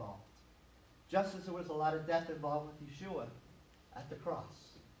death involved. Just as there was a lot of death involved with Yeshua at the cross.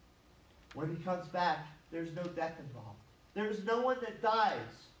 When he comes back, there's no death involved. There's no one that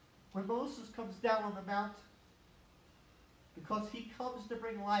dies when Moses comes down on the mountain. Because he comes to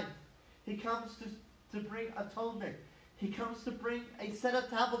bring life. He comes to bring atonement. He comes to bring a set of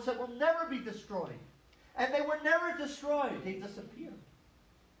tablets that will never be destroyed. And they were never destroyed. They disappeared.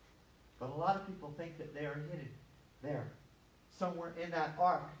 But a lot of people think that they are hidden there, somewhere in that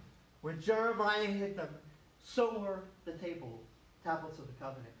ark. When Jeremiah hid them, so were the tablets of the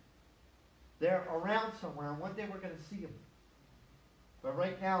covenant. They're around somewhere, and one day we're going to see them. But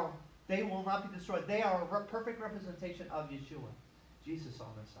right now, they will not be destroyed. They are a perfect representation of Yeshua, Jesus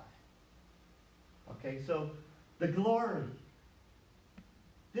on the side. Okay, so the glory.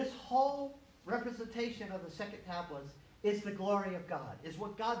 This whole representation of the second tablets is the glory of God, is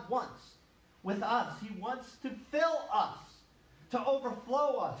what God wants with us. He wants to fill us, to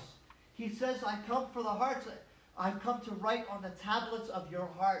overflow us. He says, I come for the hearts. I've come to write on the tablets of your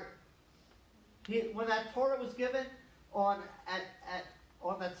heart. When that Torah was given on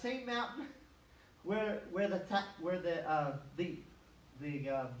that same mountain where the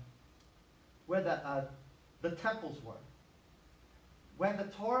temples were, when the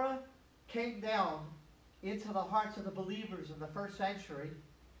Torah came down into the hearts of the believers in the first century,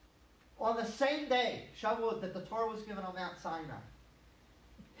 on the same day, Shavuot, that the Torah was given on Mount Sinai,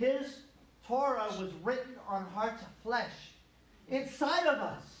 his Torah was written on hearts of flesh inside of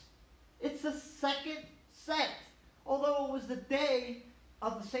us. It's the second set. Although it was the day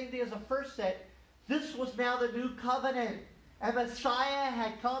of the same day as the first set, this was now the new covenant. And Messiah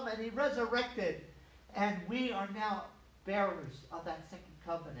had come and he resurrected. And we are now bearers of that second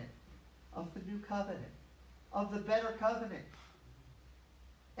covenant, of the new covenant, of the better covenant.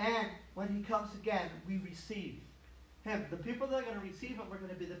 And when he comes again, we receive him. The people that are going to receive him are going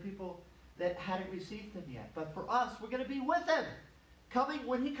to be the people that hadn't received him yet. But for us, we're going to be with him.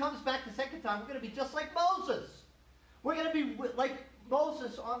 When he comes back the second time, we're going to be just like Moses. We're going to be like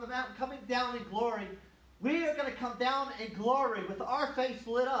Moses on the mountain coming down in glory. We are going to come down in glory with our face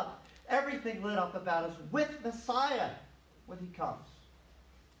lit up, everything lit up about us with Messiah when he comes.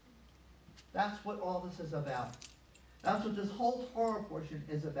 That's what all this is about. That's what this whole Torah portion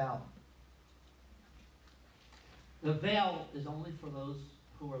is about. The veil is only for those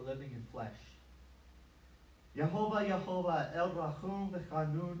who are living in flesh. Yehovah, Yehovah, El Rachum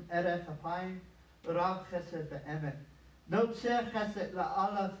v'Chanun, Erech Apayim, Rav Chesed v'Emet. Notzeh Chesed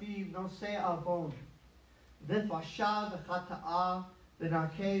la'alafim, Noseh Avon. V'fasha v'chata'ah,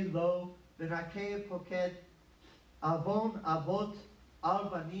 v'nakeh lo, v'nakeh poked. Avon avot al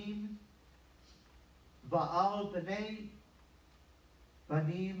banim, va'al b'nei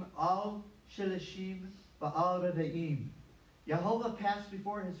banim, al shilishim, va'al reve'im. Yehovah passed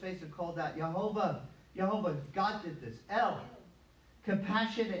before his face and called out, Yehovah, Yehovah, God did this. El,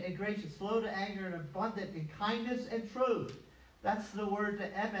 compassionate and gracious, slow to anger and abundant in kindness and truth. That's the word to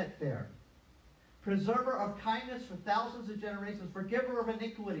emet there. Preserver of kindness for thousands of generations, forgiver of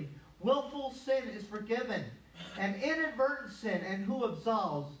iniquity. Willful sin is forgiven, and inadvertent sin, and who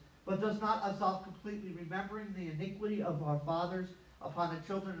absolves, but does not absolve completely, remembering the iniquity of our fathers upon the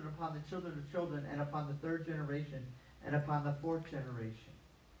children and upon the children of children, and upon the third generation, and upon the fourth generation.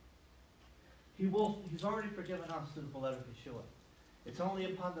 He's already forgiven us through the blood of Yeshua. It's only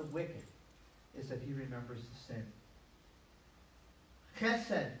upon the wicked is that he remembers the sin.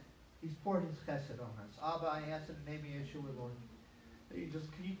 Chesed, he's poured his chesed on us. Abba, I ask in the name of Yeshua, Lord, that you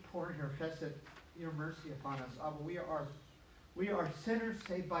just keep pouring your chesed, your mercy upon us. Abba, we are sinners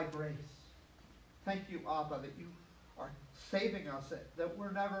saved by grace. Thank you, Abba, that you are saving us, that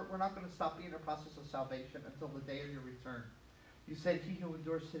we're not going to stop being in the process of salvation until the day of your return. You said, he who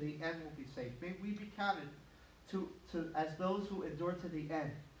endures to the end will be saved. May we be counted as those who endure to the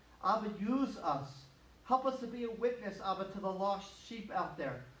end. Abba, use us. Help us to be a witness, Abba, to the lost sheep out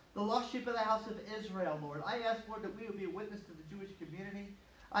there. The lost sheep of the house of Israel, Lord. I ask, Lord, that we would be a witness to the Jewish community.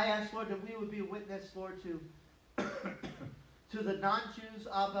 I ask, Lord, that we would be a witness, Lord, to to the non-Jews,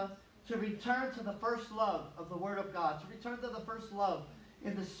 Abba, to return to the first love of the Word of God, to return to the first love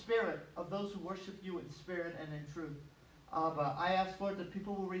in the spirit of those who worship you in spirit and in truth. Abba, I ask, Lord, that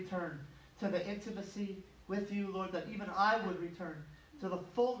people will return to the intimacy with you, Lord, that even I would return to the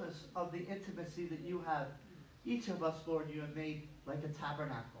fullness of the intimacy that you have. Each of us, Lord, you have made like a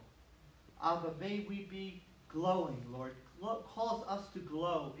tabernacle. Abba, may we be glowing, Lord. Cause us to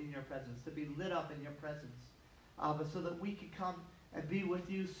glow in your presence, to be lit up in your presence. Abba, so that we can come and be with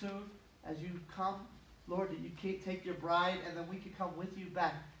you soon as you come, Lord, that you can't take your bride, and then we can come with you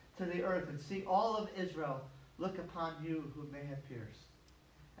back to the earth and see all of Israel look upon you who they have pierced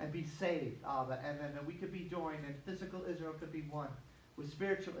and be saved, Abba, and then we could be joined, and physical Israel could be one with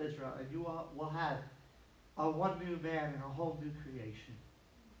spiritual Israel, and you will have a one new man and a whole new creation.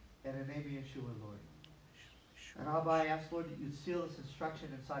 In the name of Yeshua, Lord. And Abba, I ask, Lord, that you seal this instruction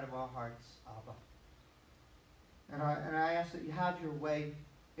inside of our hearts, Abba. And I ask that you have your way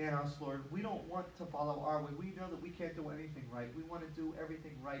in us, Lord. We don't want to follow our way. We know that we can't do anything right. We want to do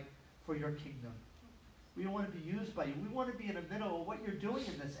everything right for your kingdom. We don't want to be used by you. We want to be in the middle of what you're doing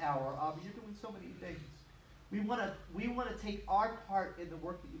in this hour, Abba. You're doing so many things. We want to take our part in the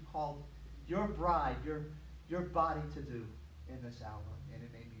work that you called your bride, your body to do in this hour. In the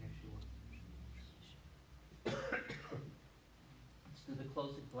name of Yeshua. Let's do the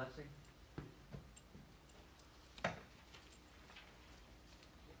closing blessing.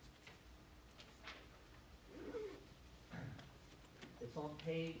 It's on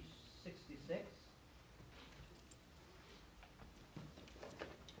page 66.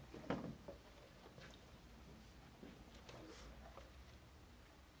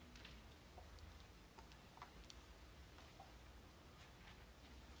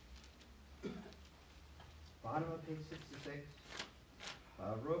 Bottom of page 66.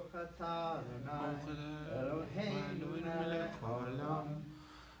 Baruch atah Adonai Eloheinu melech haolam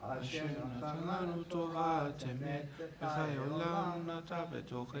אשר נתן לנו תורת אמת, וחיי עולם נטע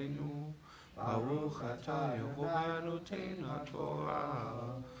בתוכנו. ברוך אתה יהוה נותן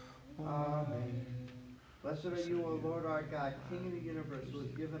התורה. Amen. Blessed are you, O Lord our God, King of the universe, who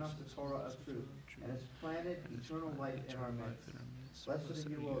has given us the Torah of truth and has planted eternal life in our midst. Blessed are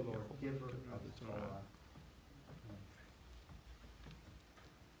you, O Lord, giver of the Torah.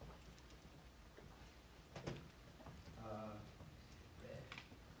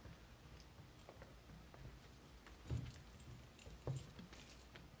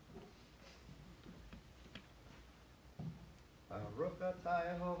 Baruch atah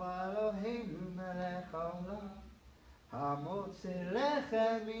Yehovah Eloheinu melech haolam hamotzi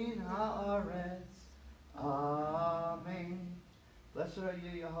lechem min haaretz. Amen. Blessed are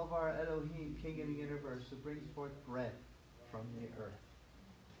you, Yehovah our Elohim, King of the universe, who brings forth bread from the earth.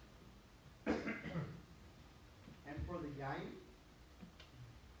 And for the yain,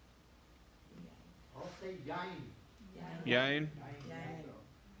 I'll say yain. יין. Yain.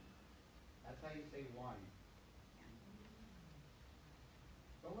 That's how you say wine.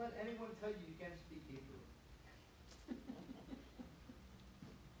 Don't let anyone tell you you can't speak Hebrew.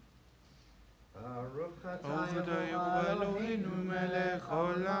 Baruch ברוך אתה יהוה אלוהינו מלך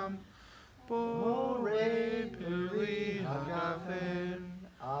העולם, בורא פרי הגפן.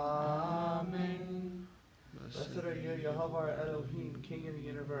 Amen. Blessed are you, Yehovah our Elohim, King of the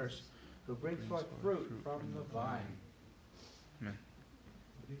universe, who brings forth fruit from the vine. Amen.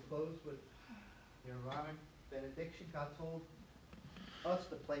 We close with the Aaronic benediction. God told us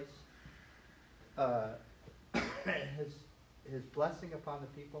to place his blessing upon the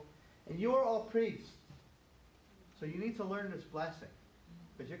people. And you are all priests. So you need to learn this blessing.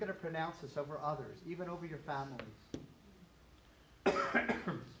 Because you're going to pronounce this over others, even over your families.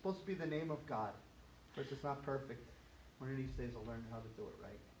 It's supposed to be the name of God. Of course, it's not perfect. One of these days I'll learn how to do it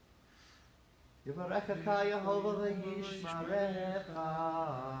right. Yivarechecha Yehovah v'yishmarecha.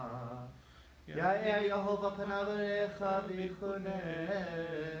 Ya'er Yehovah panav alecha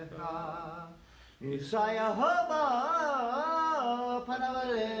v'yichunecha. Yisa Yehovah panav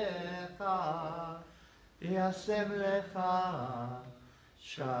alecha v'yasem lecha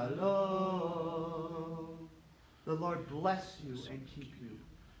shalom. The Lord bless you and keep you.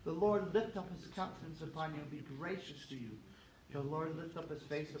 The Lord lift up his countenance upon you and be gracious to you. The Lord lift up his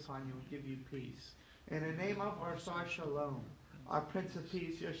face upon you and give you peace. In the name of our Sar Shalom, our Prince of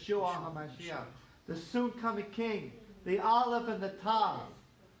Peace, Yeshua HaMashiach, the soon-coming King, the Aleph and the Tav,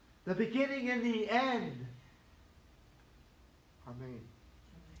 the beginning and the end. Amen.